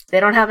 because they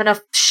don't have enough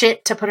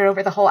shit to put it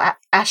over the whole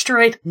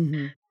asteroid.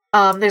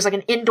 Mm-hmm. There's, like,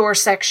 an indoor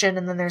section,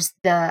 and then there's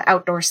the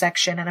outdoor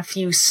section, and a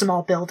few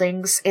small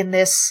buildings in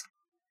this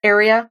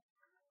area.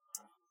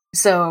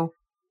 So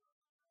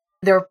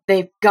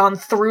they've gone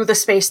through the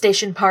space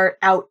station part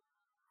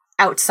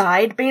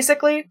outside,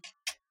 basically,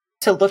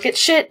 to look at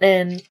shit,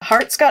 and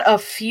Hart's got a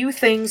few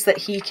things that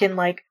he can,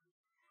 like,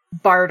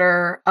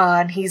 barter,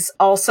 and he's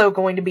also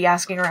going to be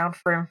asking around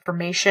for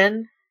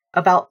information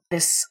about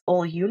this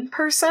Olyun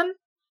person.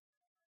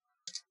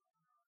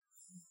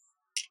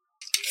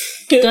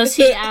 Does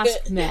he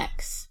ask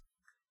Mex?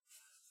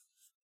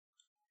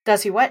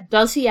 Does he what?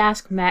 Does he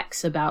ask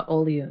Mex about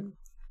Olyun?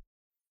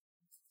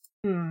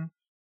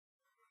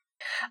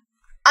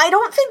 I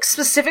don't think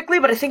specifically,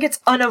 but I think it's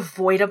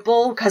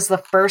unavoidable, because the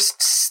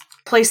first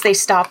place they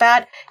stop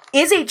at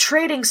is a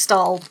trading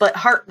stall, but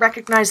Hart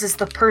recognizes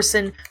the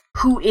person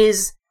who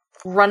is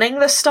running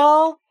the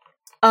stall.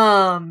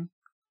 They're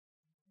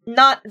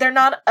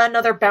not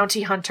another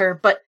bounty hunter,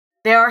 but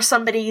they are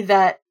somebody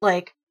that,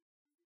 like,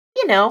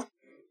 you know,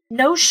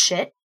 knows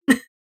shit.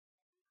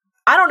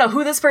 I don't know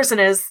who this person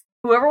is.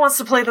 Whoever wants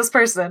to play this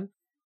person.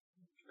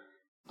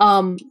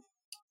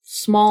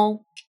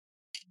 Small,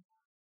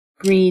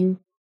 green,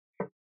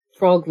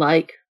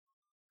 frog-like,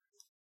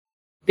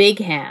 big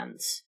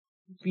hands.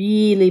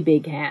 Really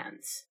big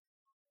hands.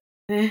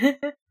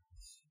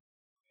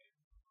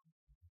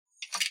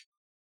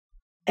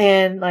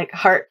 And, like,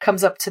 Hart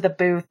comes up to the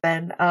booth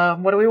and,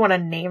 what do we want to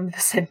name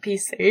this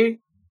NPC?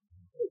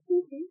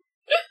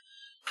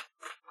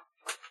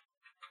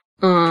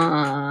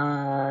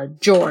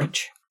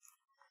 George.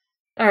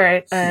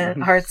 Alright,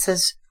 and Hart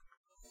says,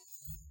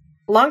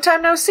 "Long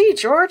time no see,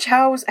 George.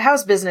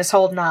 How's business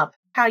holding up?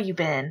 How you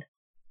been?"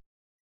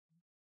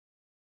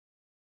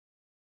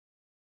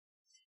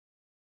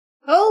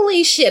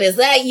 Holy shit, is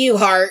that you,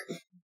 Hart?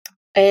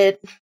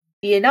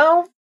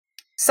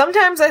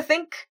 Sometimes I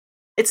think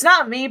it's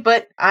not me,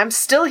 but I'm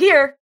still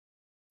here.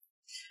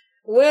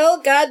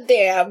 Well,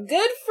 goddamn,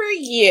 good for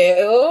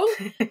you.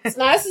 It's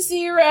nice to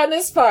see you around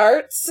this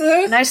parts.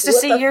 Nice to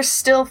see you're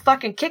still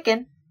fucking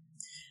kicking.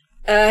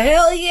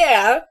 Hell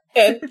yeah.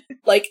 And,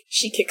 like,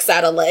 she kicks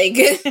out a leg.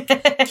 Kicks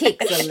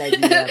a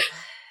leg up.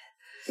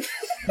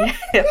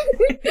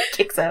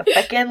 Kicks a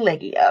fucking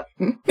leggy up.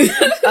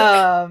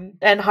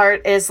 And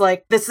Hart is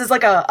like, this is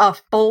like a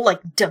full,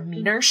 like,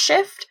 demeanor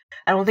shift.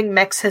 I don't think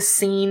Mex has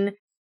seen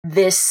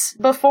this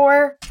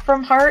before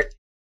from Hart.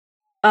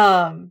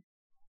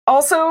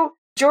 Also,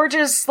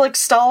 George's, like,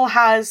 stall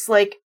has,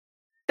 like,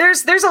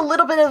 there's a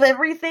little bit of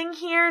everything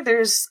here.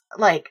 There's,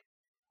 like,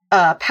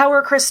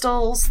 power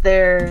crystals,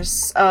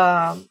 there's,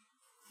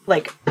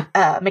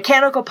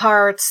 mechanical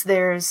parts,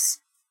 there's,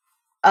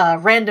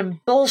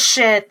 random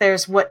bullshit,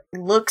 there's what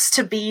looks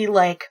to be,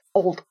 like,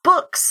 old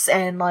books,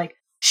 and, like,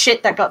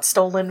 shit that got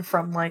stolen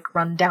from, like,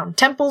 run-down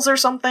temples or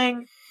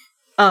something.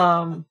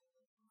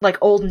 Like,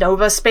 old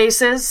Nova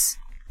spaces.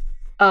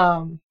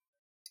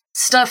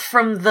 Stuff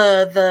from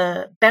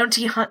the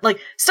bounty hunt, like,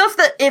 stuff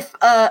that if,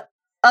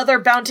 other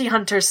bounty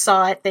hunters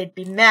saw it, they'd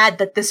be mad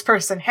that this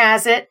person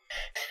has it.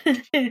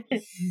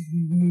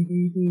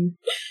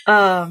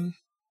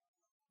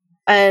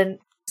 And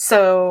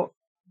so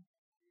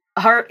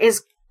Hart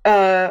is,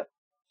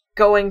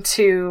 going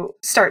to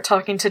start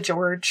talking to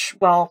George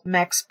while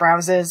Mex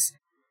browses.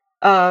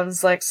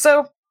 It's like,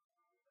 so,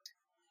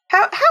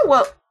 how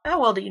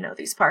well do you know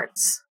these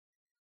parts?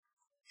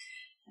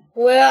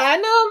 Well, I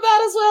know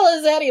about as well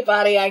as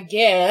anybody, I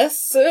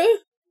guess.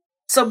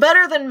 So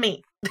better than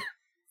me.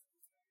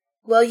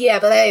 Well, yeah,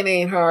 but that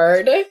ain't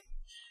hard.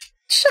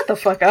 Shut the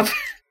fuck up.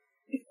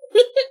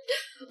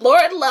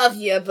 Lord love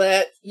you,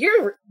 but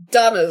you're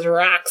dumb as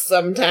rocks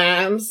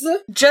sometimes.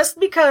 Just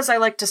because I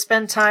like to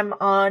spend time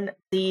on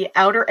the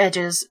outer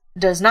edges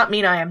does not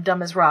mean I am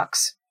dumb as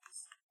rocks.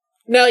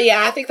 No,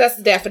 yeah, I think that's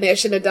the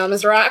definition of dumb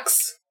as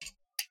rocks.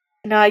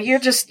 Nah, you're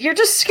just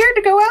scared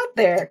to go out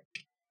there.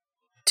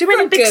 Too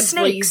many big good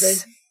snakes.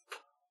 reason.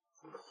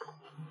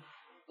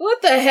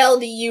 What the hell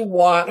do you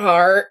want,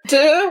 Hart?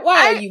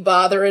 Why are you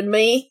bothering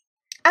me?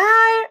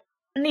 I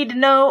need to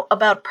know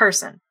about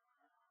person.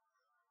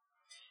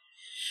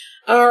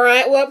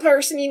 Alright, what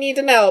person you need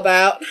to know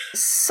about?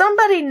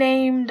 Somebody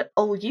named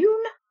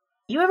Olyun?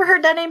 You ever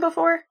heard that name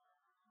before?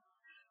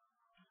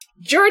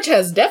 George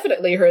has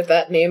definitely heard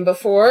that name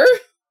before.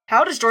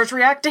 How does George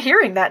react to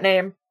hearing that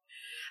name?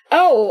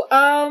 Oh,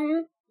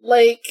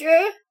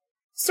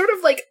 sort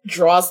of, like,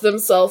 draws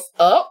themselves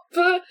up,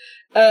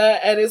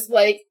 and is,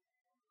 like,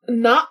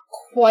 not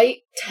quite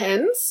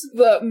tense,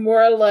 but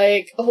more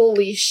like,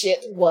 holy shit,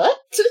 what?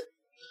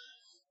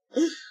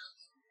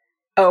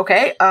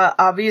 Okay,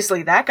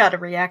 obviously that got a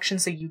reaction,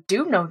 so you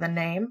do know the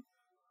name.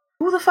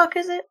 Who the fuck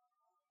is it?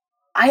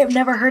 I have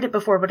never heard it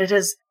before, but it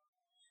has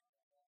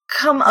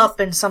come up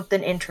in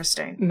something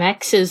interesting.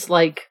 Mex is,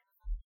 like,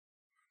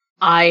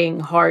 eyeing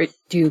Hart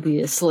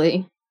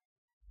dubiously.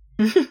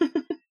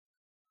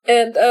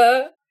 And,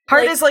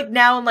 Hart is, like,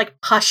 now in, like,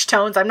 hush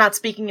tones. I'm not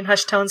speaking in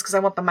hush tones because I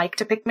want the mic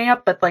to pick me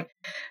up, but, like,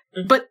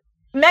 but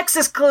Mex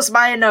is close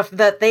by enough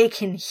that they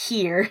can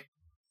hear.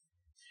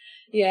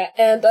 Yeah,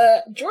 and,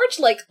 George,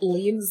 like,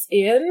 leans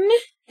in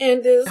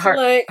and is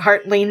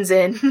Hart leans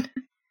in.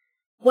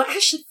 Well, I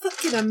should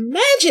fucking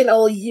imagine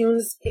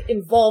Olyun's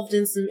involved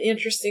in some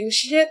interesting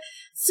shit.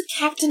 It's the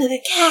captain of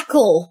the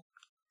Cackle.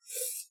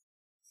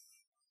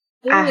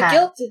 I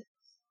have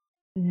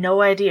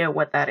no idea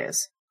what that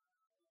is.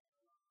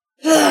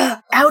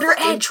 Outer Outer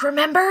Edge,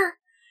 remember?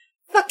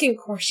 Fucking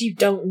course you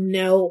don't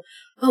know.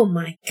 Oh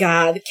my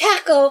god, the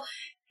Cackle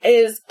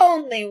is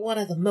only one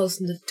of the most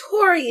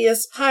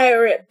notorious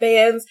pirate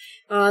bands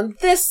on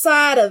this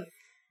side of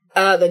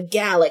the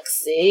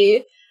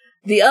galaxy.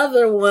 The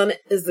other one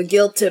is the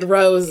Gilded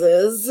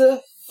Roses.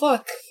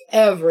 Fuck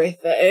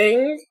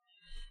everything.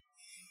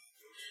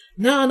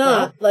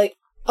 No, like,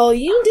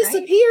 Olyun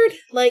disappeared,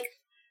 like,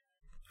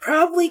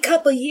 probably a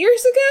couple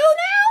years ago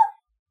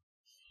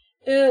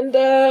now? And,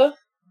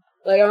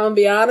 like, I'm gonna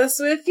be honest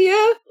with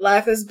you,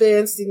 life has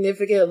been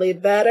significantly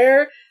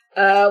better,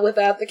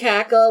 without the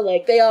Cackle.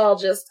 Like, they all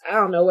just, I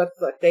don't know what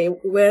the fuck they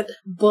went,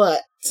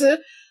 but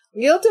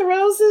Gilded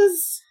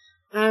Roses,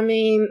 I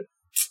mean,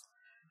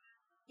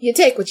 you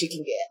take what you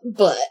can get,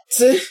 but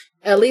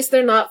at least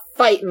they're not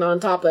fighting on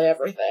top of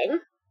everything.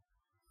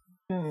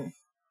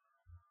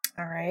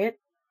 Alright.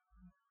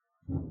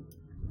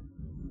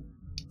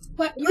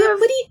 What do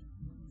you...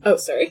 Oh,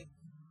 sorry.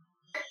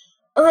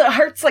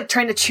 Hart's, like,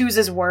 trying to choose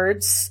his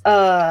words,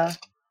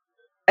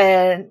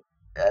 and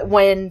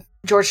when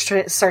George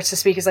starts to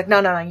speak. He's like,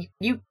 no,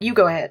 you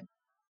go ahead.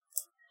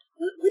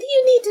 What do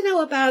you need to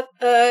know about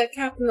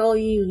Captain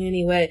O'Yoon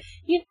anyway?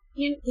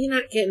 You're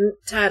not getting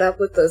tied up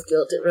with those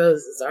gilded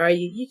roses, are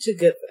you? You too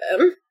good for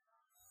them.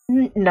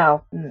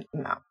 No.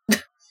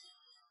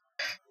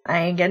 I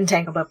ain't getting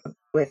tangled up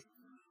with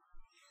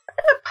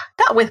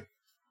not with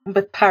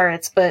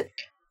pirates, but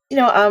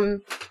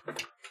doing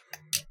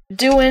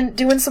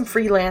some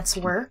freelance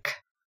work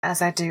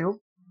as I do.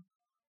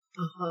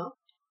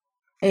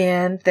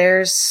 And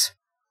it's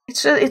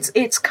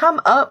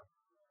come up,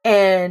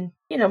 and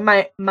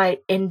might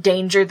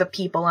endanger the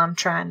people I'm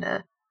trying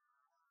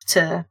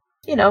to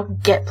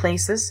get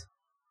places.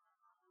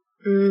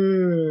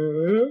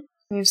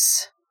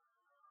 There's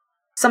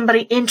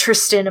somebody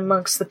interested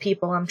amongst the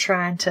people I'm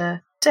trying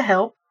to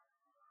help.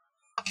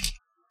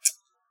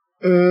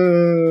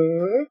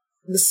 The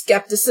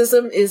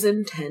skepticism is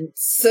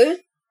intense.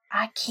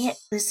 I can't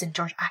listen,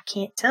 George. I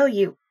can't tell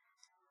you.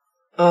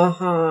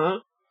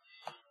 And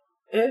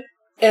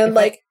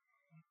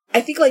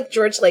I think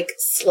George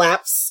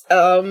slaps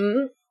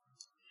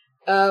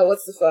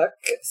what's the fuck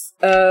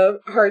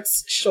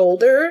Hart's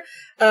shoulder,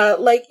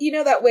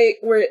 that way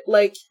where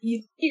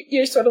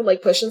you're sort of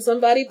pushing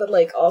somebody, but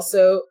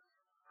also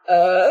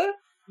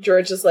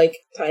George is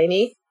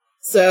tiny,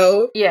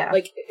 so yeah,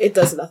 it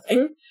does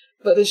nothing,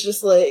 but it's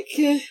just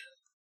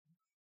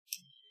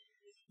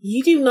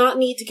you do not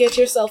need to get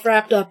yourself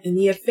wrapped up in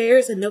the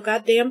affairs of no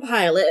goddamn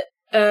pirates.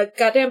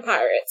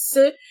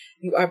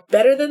 You are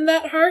better than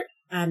that, Hart.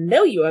 I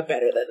know you are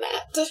better than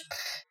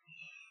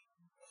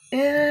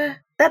that.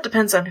 That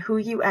depends on who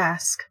you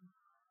ask.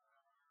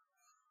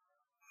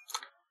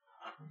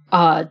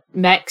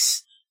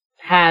 Mex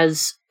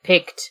has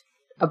picked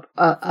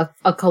a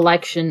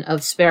collection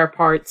of spare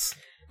parts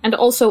and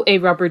also a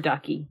rubber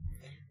ducky.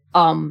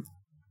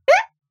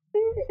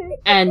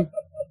 And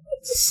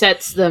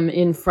sets them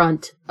in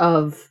front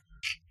of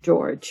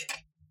George.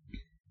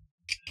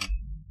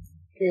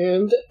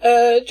 And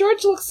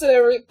George looks at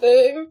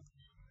everything.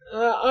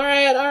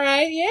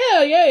 Alright,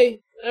 yeah.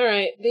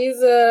 Alright,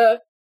 these,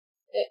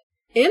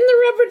 in the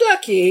rubber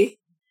ducky.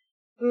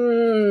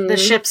 The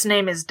ship's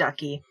name is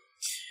Ducky.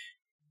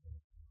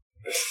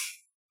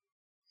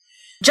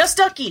 Just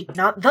Ducky,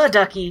 not the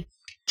Ducky.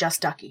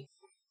 Just Ducky.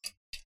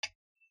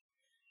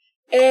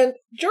 And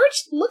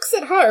George looks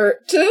at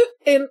Hart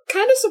and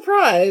kind of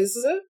surprised.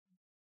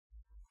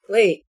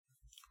 Wait,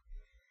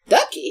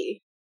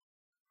 Ducky?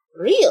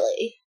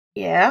 Really?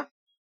 Yeah.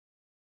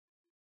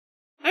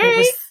 All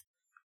right.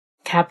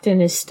 Captain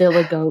is still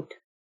a goat.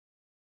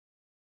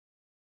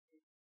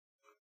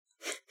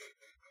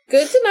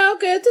 Good to know.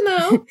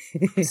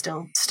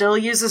 Still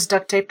uses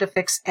duct tape to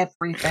fix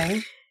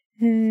everything.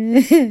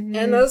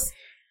 and those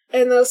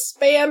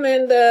spam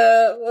and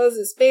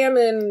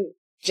spam and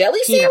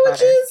jelly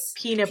sandwiches?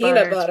 Peanut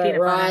butter,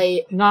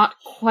 right. Not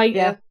quite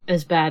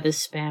as bad as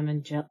spam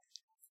and jelly.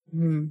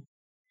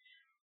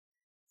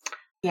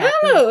 Yeah. I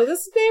don't know.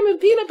 This spam and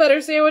peanut butter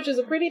sandwiches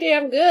are pretty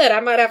damn good. I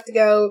might have to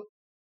go,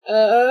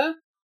 I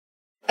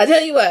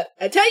tell you what.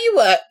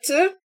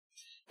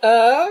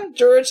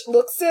 George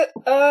looks at,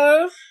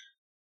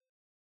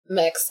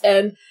 Mex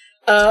and,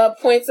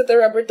 points at the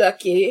rubber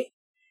ducky.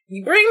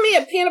 You bring me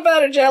a peanut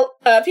butter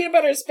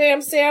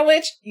spam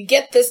sandwich, you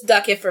get this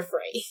ducky for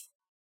free.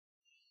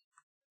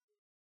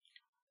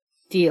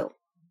 Deal.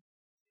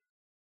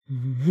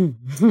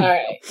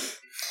 Alright.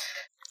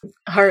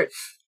 Hart,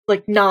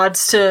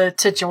 nods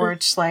to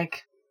George,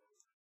 thank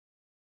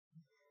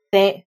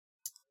you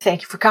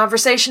for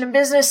conversation and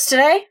business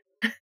today.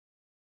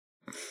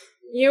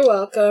 You're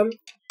welcome.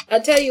 I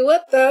tell you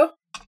what, though.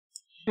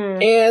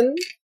 And,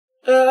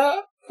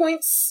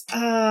 points,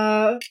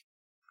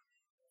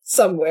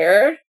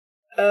 somewhere.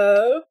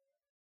 I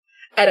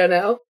don't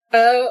know.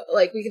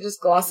 We could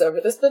just gloss over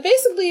this, but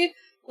basically,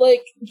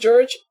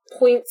 George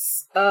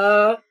points,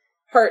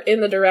 Hart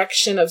in the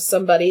direction of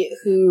somebody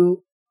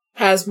who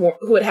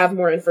would have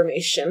more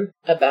information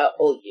about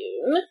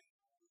O'Yoon.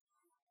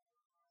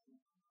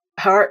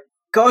 Hart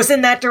goes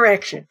in that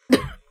direction.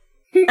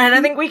 And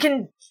I think we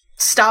can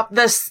stop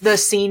the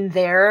scene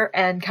there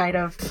and kind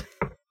of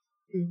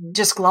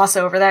just gloss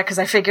over that, because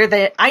I figure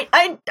that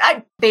I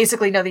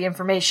basically know the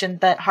information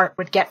that Hart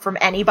would get from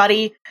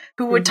anybody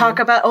who would talk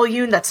about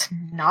O'Yoon that's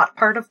not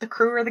part of the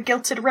crew or the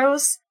Gilded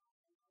Rose.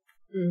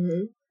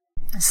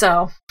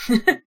 So,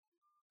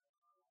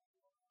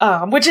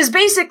 which is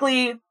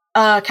basically,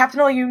 Captain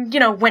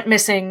O'Yoon, went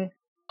missing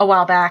a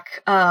while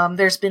back.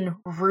 There's been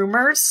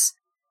rumors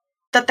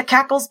that the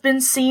Cackle's been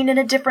seen in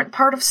a different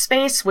part of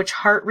space, which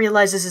Hart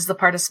realizes is the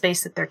part of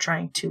space that they're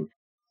trying to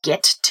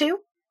get to.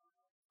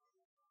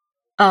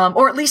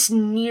 Or at least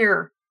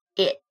near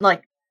it.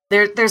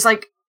 There's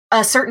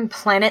a certain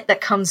planet that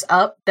comes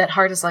up that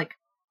Hart is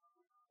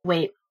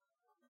wait.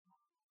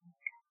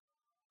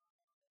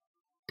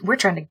 We're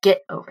trying to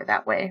get over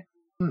that way.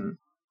 And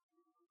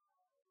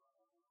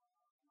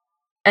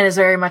is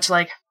very much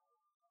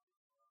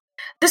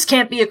this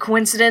can't be a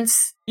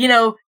coincidence,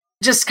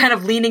 just kind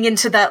of leaning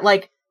into that,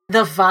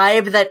 the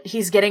vibe that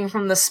he's getting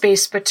from the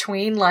space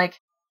between,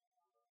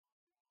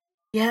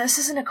 Yeah, this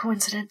isn't a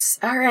coincidence.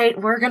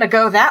 Alright, we're gonna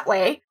go that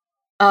way.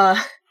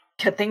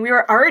 Good thing we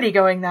were already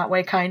going that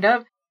way, kind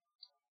of.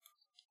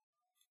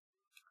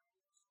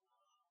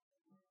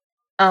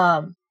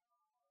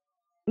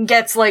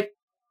 Gets, like,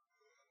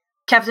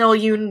 Captain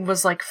O'Yoon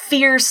was, like,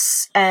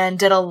 fierce and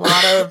did a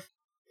lot of,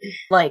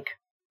 like,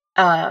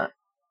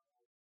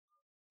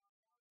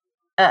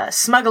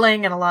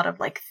 smuggling and a lot of,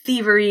 like,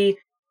 thievery,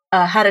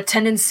 had a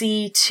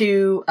tendency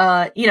to,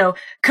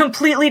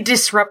 completely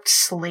disrupt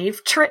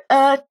slave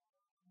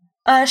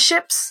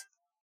ships.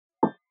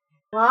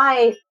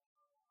 Why?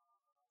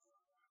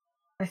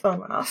 My phone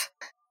went off.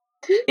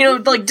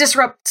 Like,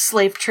 disrupt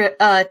slave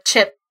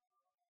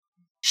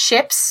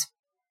ships.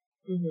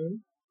 Mm-hmm.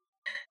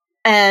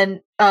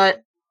 And,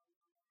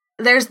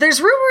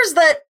 there's rumors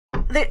that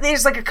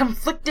there's, like, a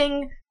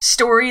conflicting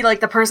story, like,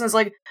 the person's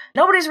like,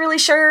 nobody's really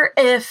sure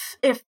if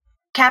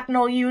Captain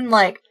O'Yoon,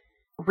 like,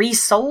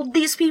 resold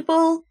these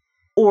people,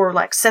 or,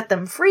 like, set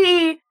them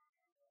free.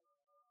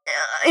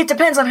 It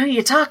depends on who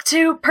you talk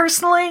to,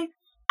 personally.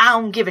 I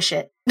don't give a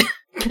shit.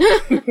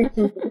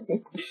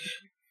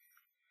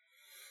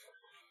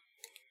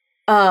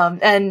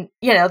 And,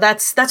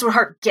 that's what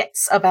Hart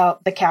gets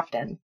about the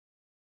captain.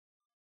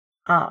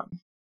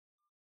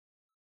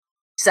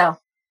 So.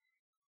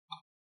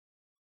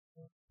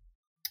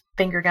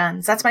 Finger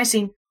guns. That's my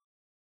scene.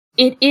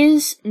 It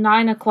is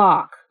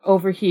 9:00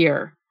 over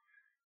here.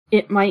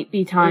 It might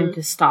be time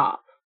to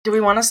stop. Do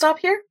we want to stop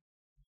here?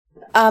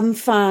 I'm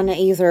fine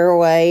either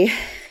way.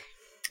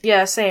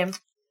 Yeah, same.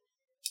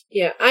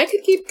 Yeah, I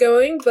could keep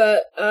going,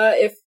 but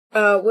if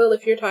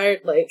you're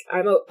tired, like,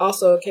 I'm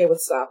also okay with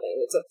stopping.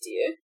 It's up to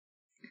you.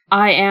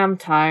 I am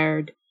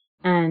tired,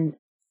 and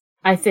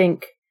I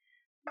think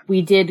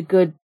we did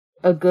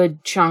a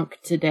good chunk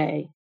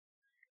today.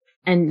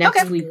 And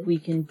next week we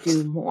can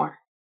do more.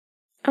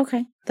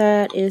 Okay,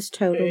 that is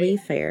totally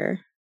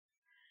fair.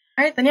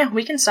 Alright, then yeah,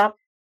 we can stop.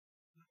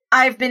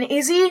 I've been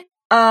easy.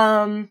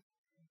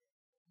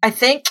 I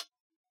think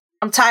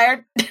I'm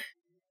tired.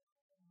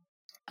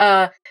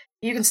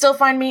 You can still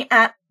find me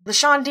at the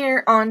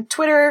Shondeer on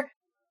Twitter.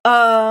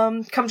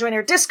 Come join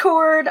our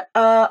Discord.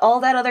 All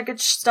that other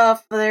good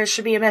stuff. There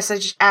should be a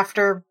message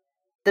after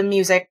the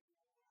music.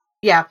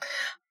 Yeah.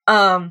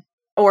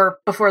 Or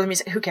before the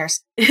music, who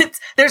cares?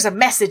 There's a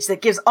message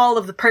that gives all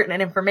of the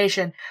pertinent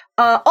information.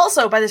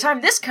 Also, by the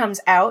time this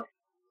comes out,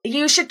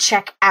 you should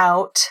check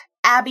out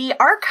Abby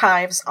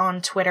Archives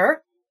on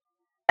Twitter.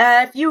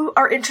 If you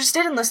are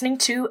interested in listening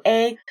to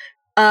a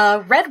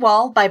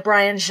Redwall by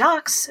Brian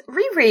Jacques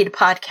reread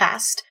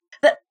podcast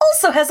that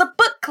also has a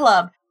book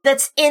club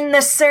that's in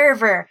the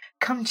server.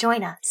 Come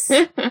join us.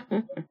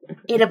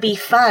 It'll be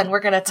fun. We're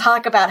going to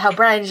talk about how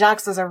Brian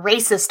Jacques is a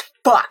racist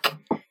fuck.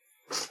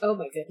 Oh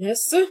my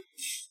goodness.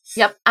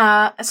 Yep.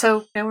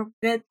 So now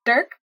we're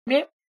Dirk.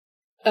 Yeah.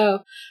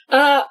 Oh.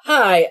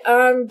 Hi,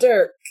 I'm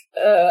Dirk.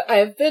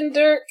 I've been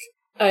Dirk.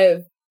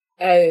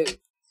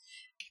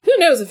 Who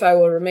knows if I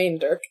will remain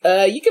Dirk.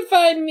 You can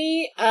find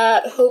me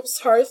at Hope's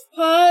Hearth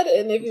Pod,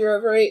 and if you're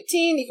over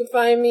 18, you can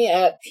find me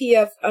at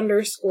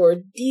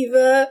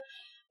PF_diva,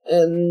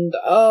 and,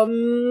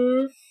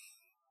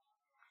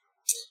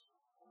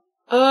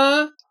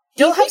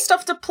 you'll have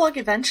stuff to plug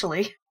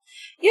eventually.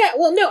 Yeah,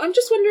 well, no, I'm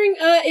just wondering,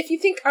 if you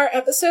think our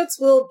episodes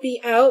will be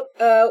out,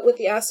 with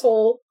the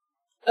asshole,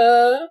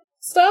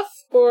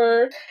 stuff,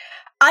 or...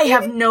 I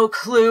have no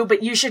clue,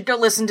 but you should go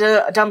listen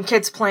to Dumb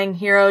Kids Playing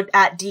Hero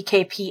at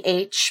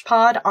DKPH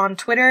Pod on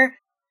Twitter,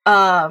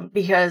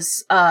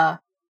 because, yeah.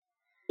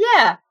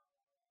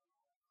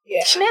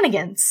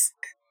 Shenanigans.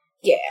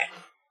 Yeah.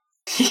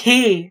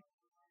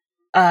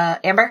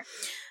 Amber?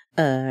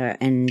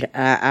 And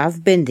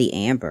I've been the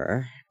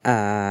Amber,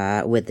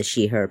 with the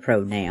she/her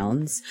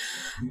pronouns,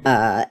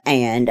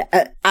 and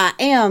I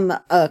am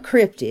a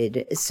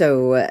cryptid,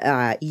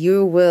 so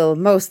you will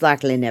most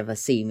likely never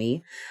see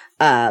me.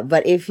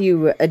 But if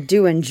you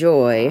do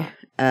enjoy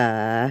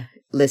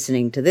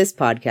listening to this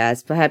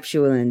podcast, perhaps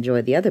you will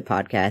enjoy the other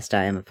podcast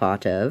I am a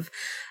part of,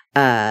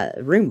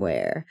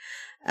 Roomware.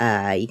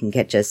 You can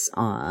catch us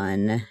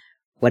on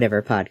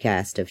whatever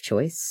podcast of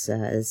choice,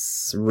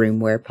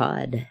 Roomware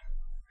Pod.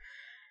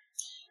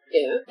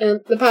 Yeah,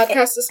 and the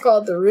podcast is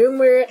called The Room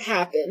Where It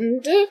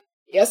Happened.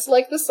 Yes,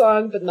 like the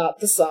song, but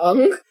not the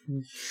song.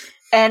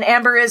 And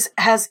Amber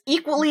has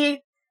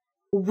equally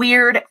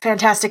weird,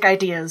 fantastic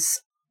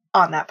ideas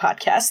on that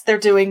podcast. They're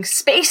doing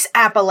Space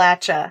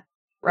Appalachia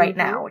right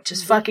now, which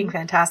is fucking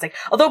fantastic.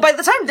 Although by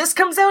the time this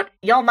comes out,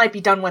 y'all might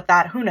be done with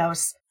that. Who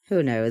knows?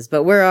 Who knows?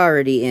 But we're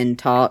already in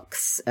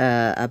talks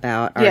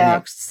about our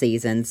next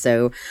season,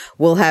 so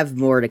we'll have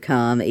more to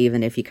come,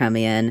 even if you come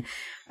in.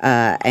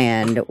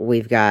 And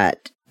we've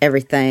got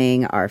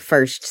everything, our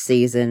first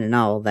season and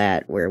all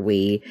that, where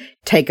we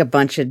take a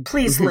bunch of...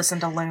 Please listen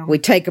to Loom. We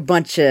take a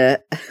bunch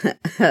of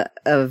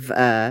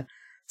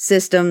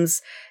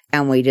systems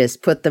and we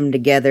just put them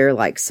together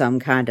like some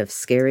kind of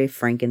scary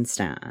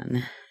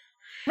Frankenstein.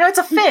 No, it's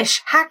a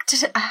fish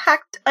hacked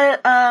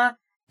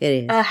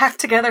It is. Hack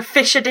Together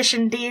Fish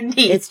Edition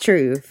D&D. It's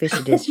true, Fish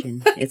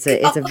Edition. It's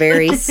a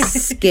very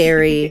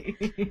scary,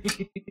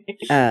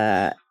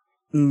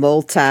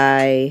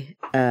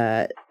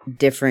 multi-headed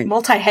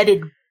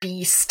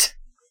beast.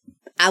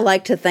 I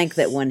like to think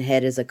that one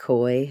head is a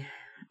koi,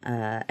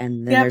 and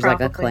then there's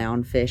probably like a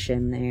clownfish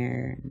in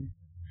there.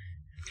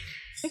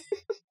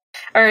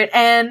 All right,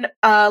 and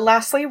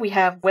lastly, we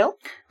have Will.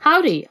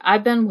 Howdy,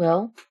 I've been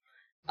Will.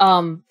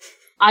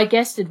 I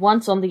guested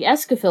once on the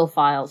Escafil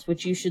Files,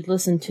 which you should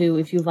listen to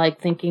if you like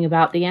thinking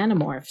about the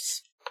Animorphs.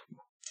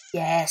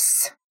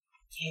 Yes.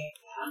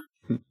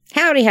 Yeah.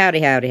 Howdy, howdy,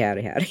 howdy,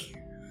 howdy, howdy.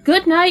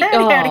 Good night,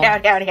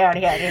 howdy.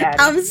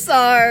 I'm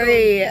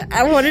sorry.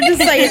 I wanted to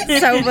say it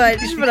so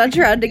much, but I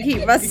tried to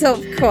keep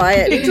myself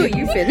quiet until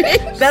you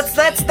finished.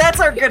 That's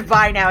our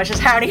goodbye now. It's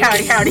just howdy.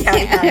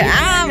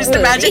 Just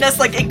imagine us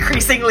like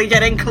increasingly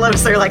getting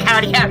closer, like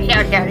howdy.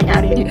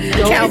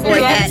 Cowboy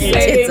hat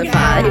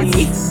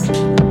intensifies.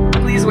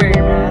 Please wear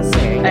your mask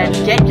and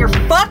get your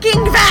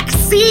fucking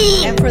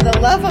vaccine. And for the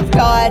love of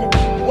God,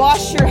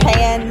 wash your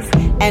hands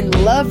and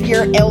love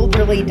your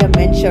elderly,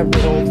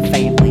 dementia-riddled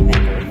family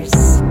members.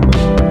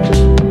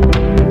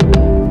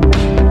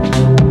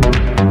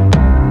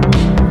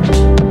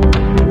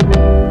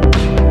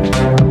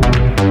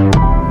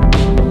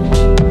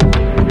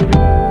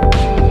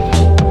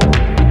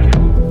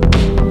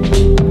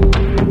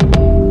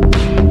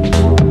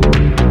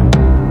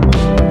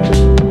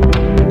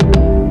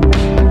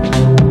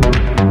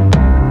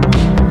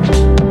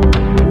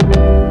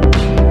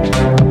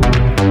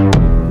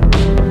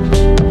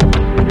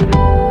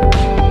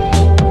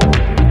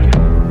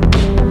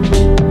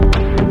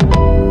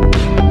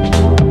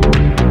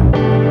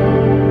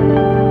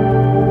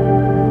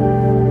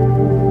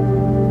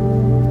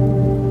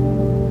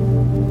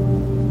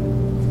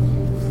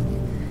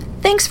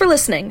 Thanks for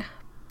listening.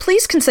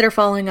 Please consider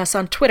following us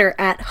on Twitter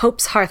at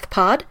Hope's Hearth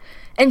Pod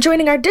and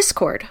joining our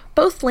Discord,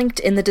 both linked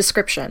in the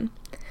description.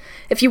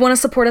 If you want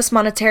to support us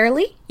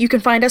monetarily, you can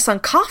find us on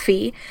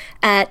Ko-fi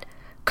at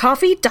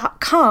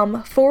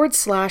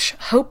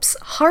ko-fi.com/Hope's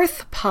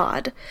Hearth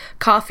Pod.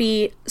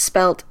 Ko-fi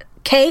spelled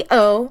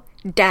KO-FI.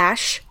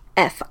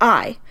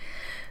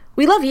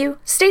 We love you.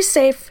 Stay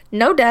safe.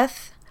 No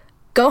death.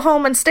 Go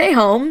home and stay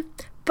home.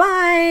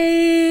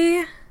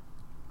 Bye.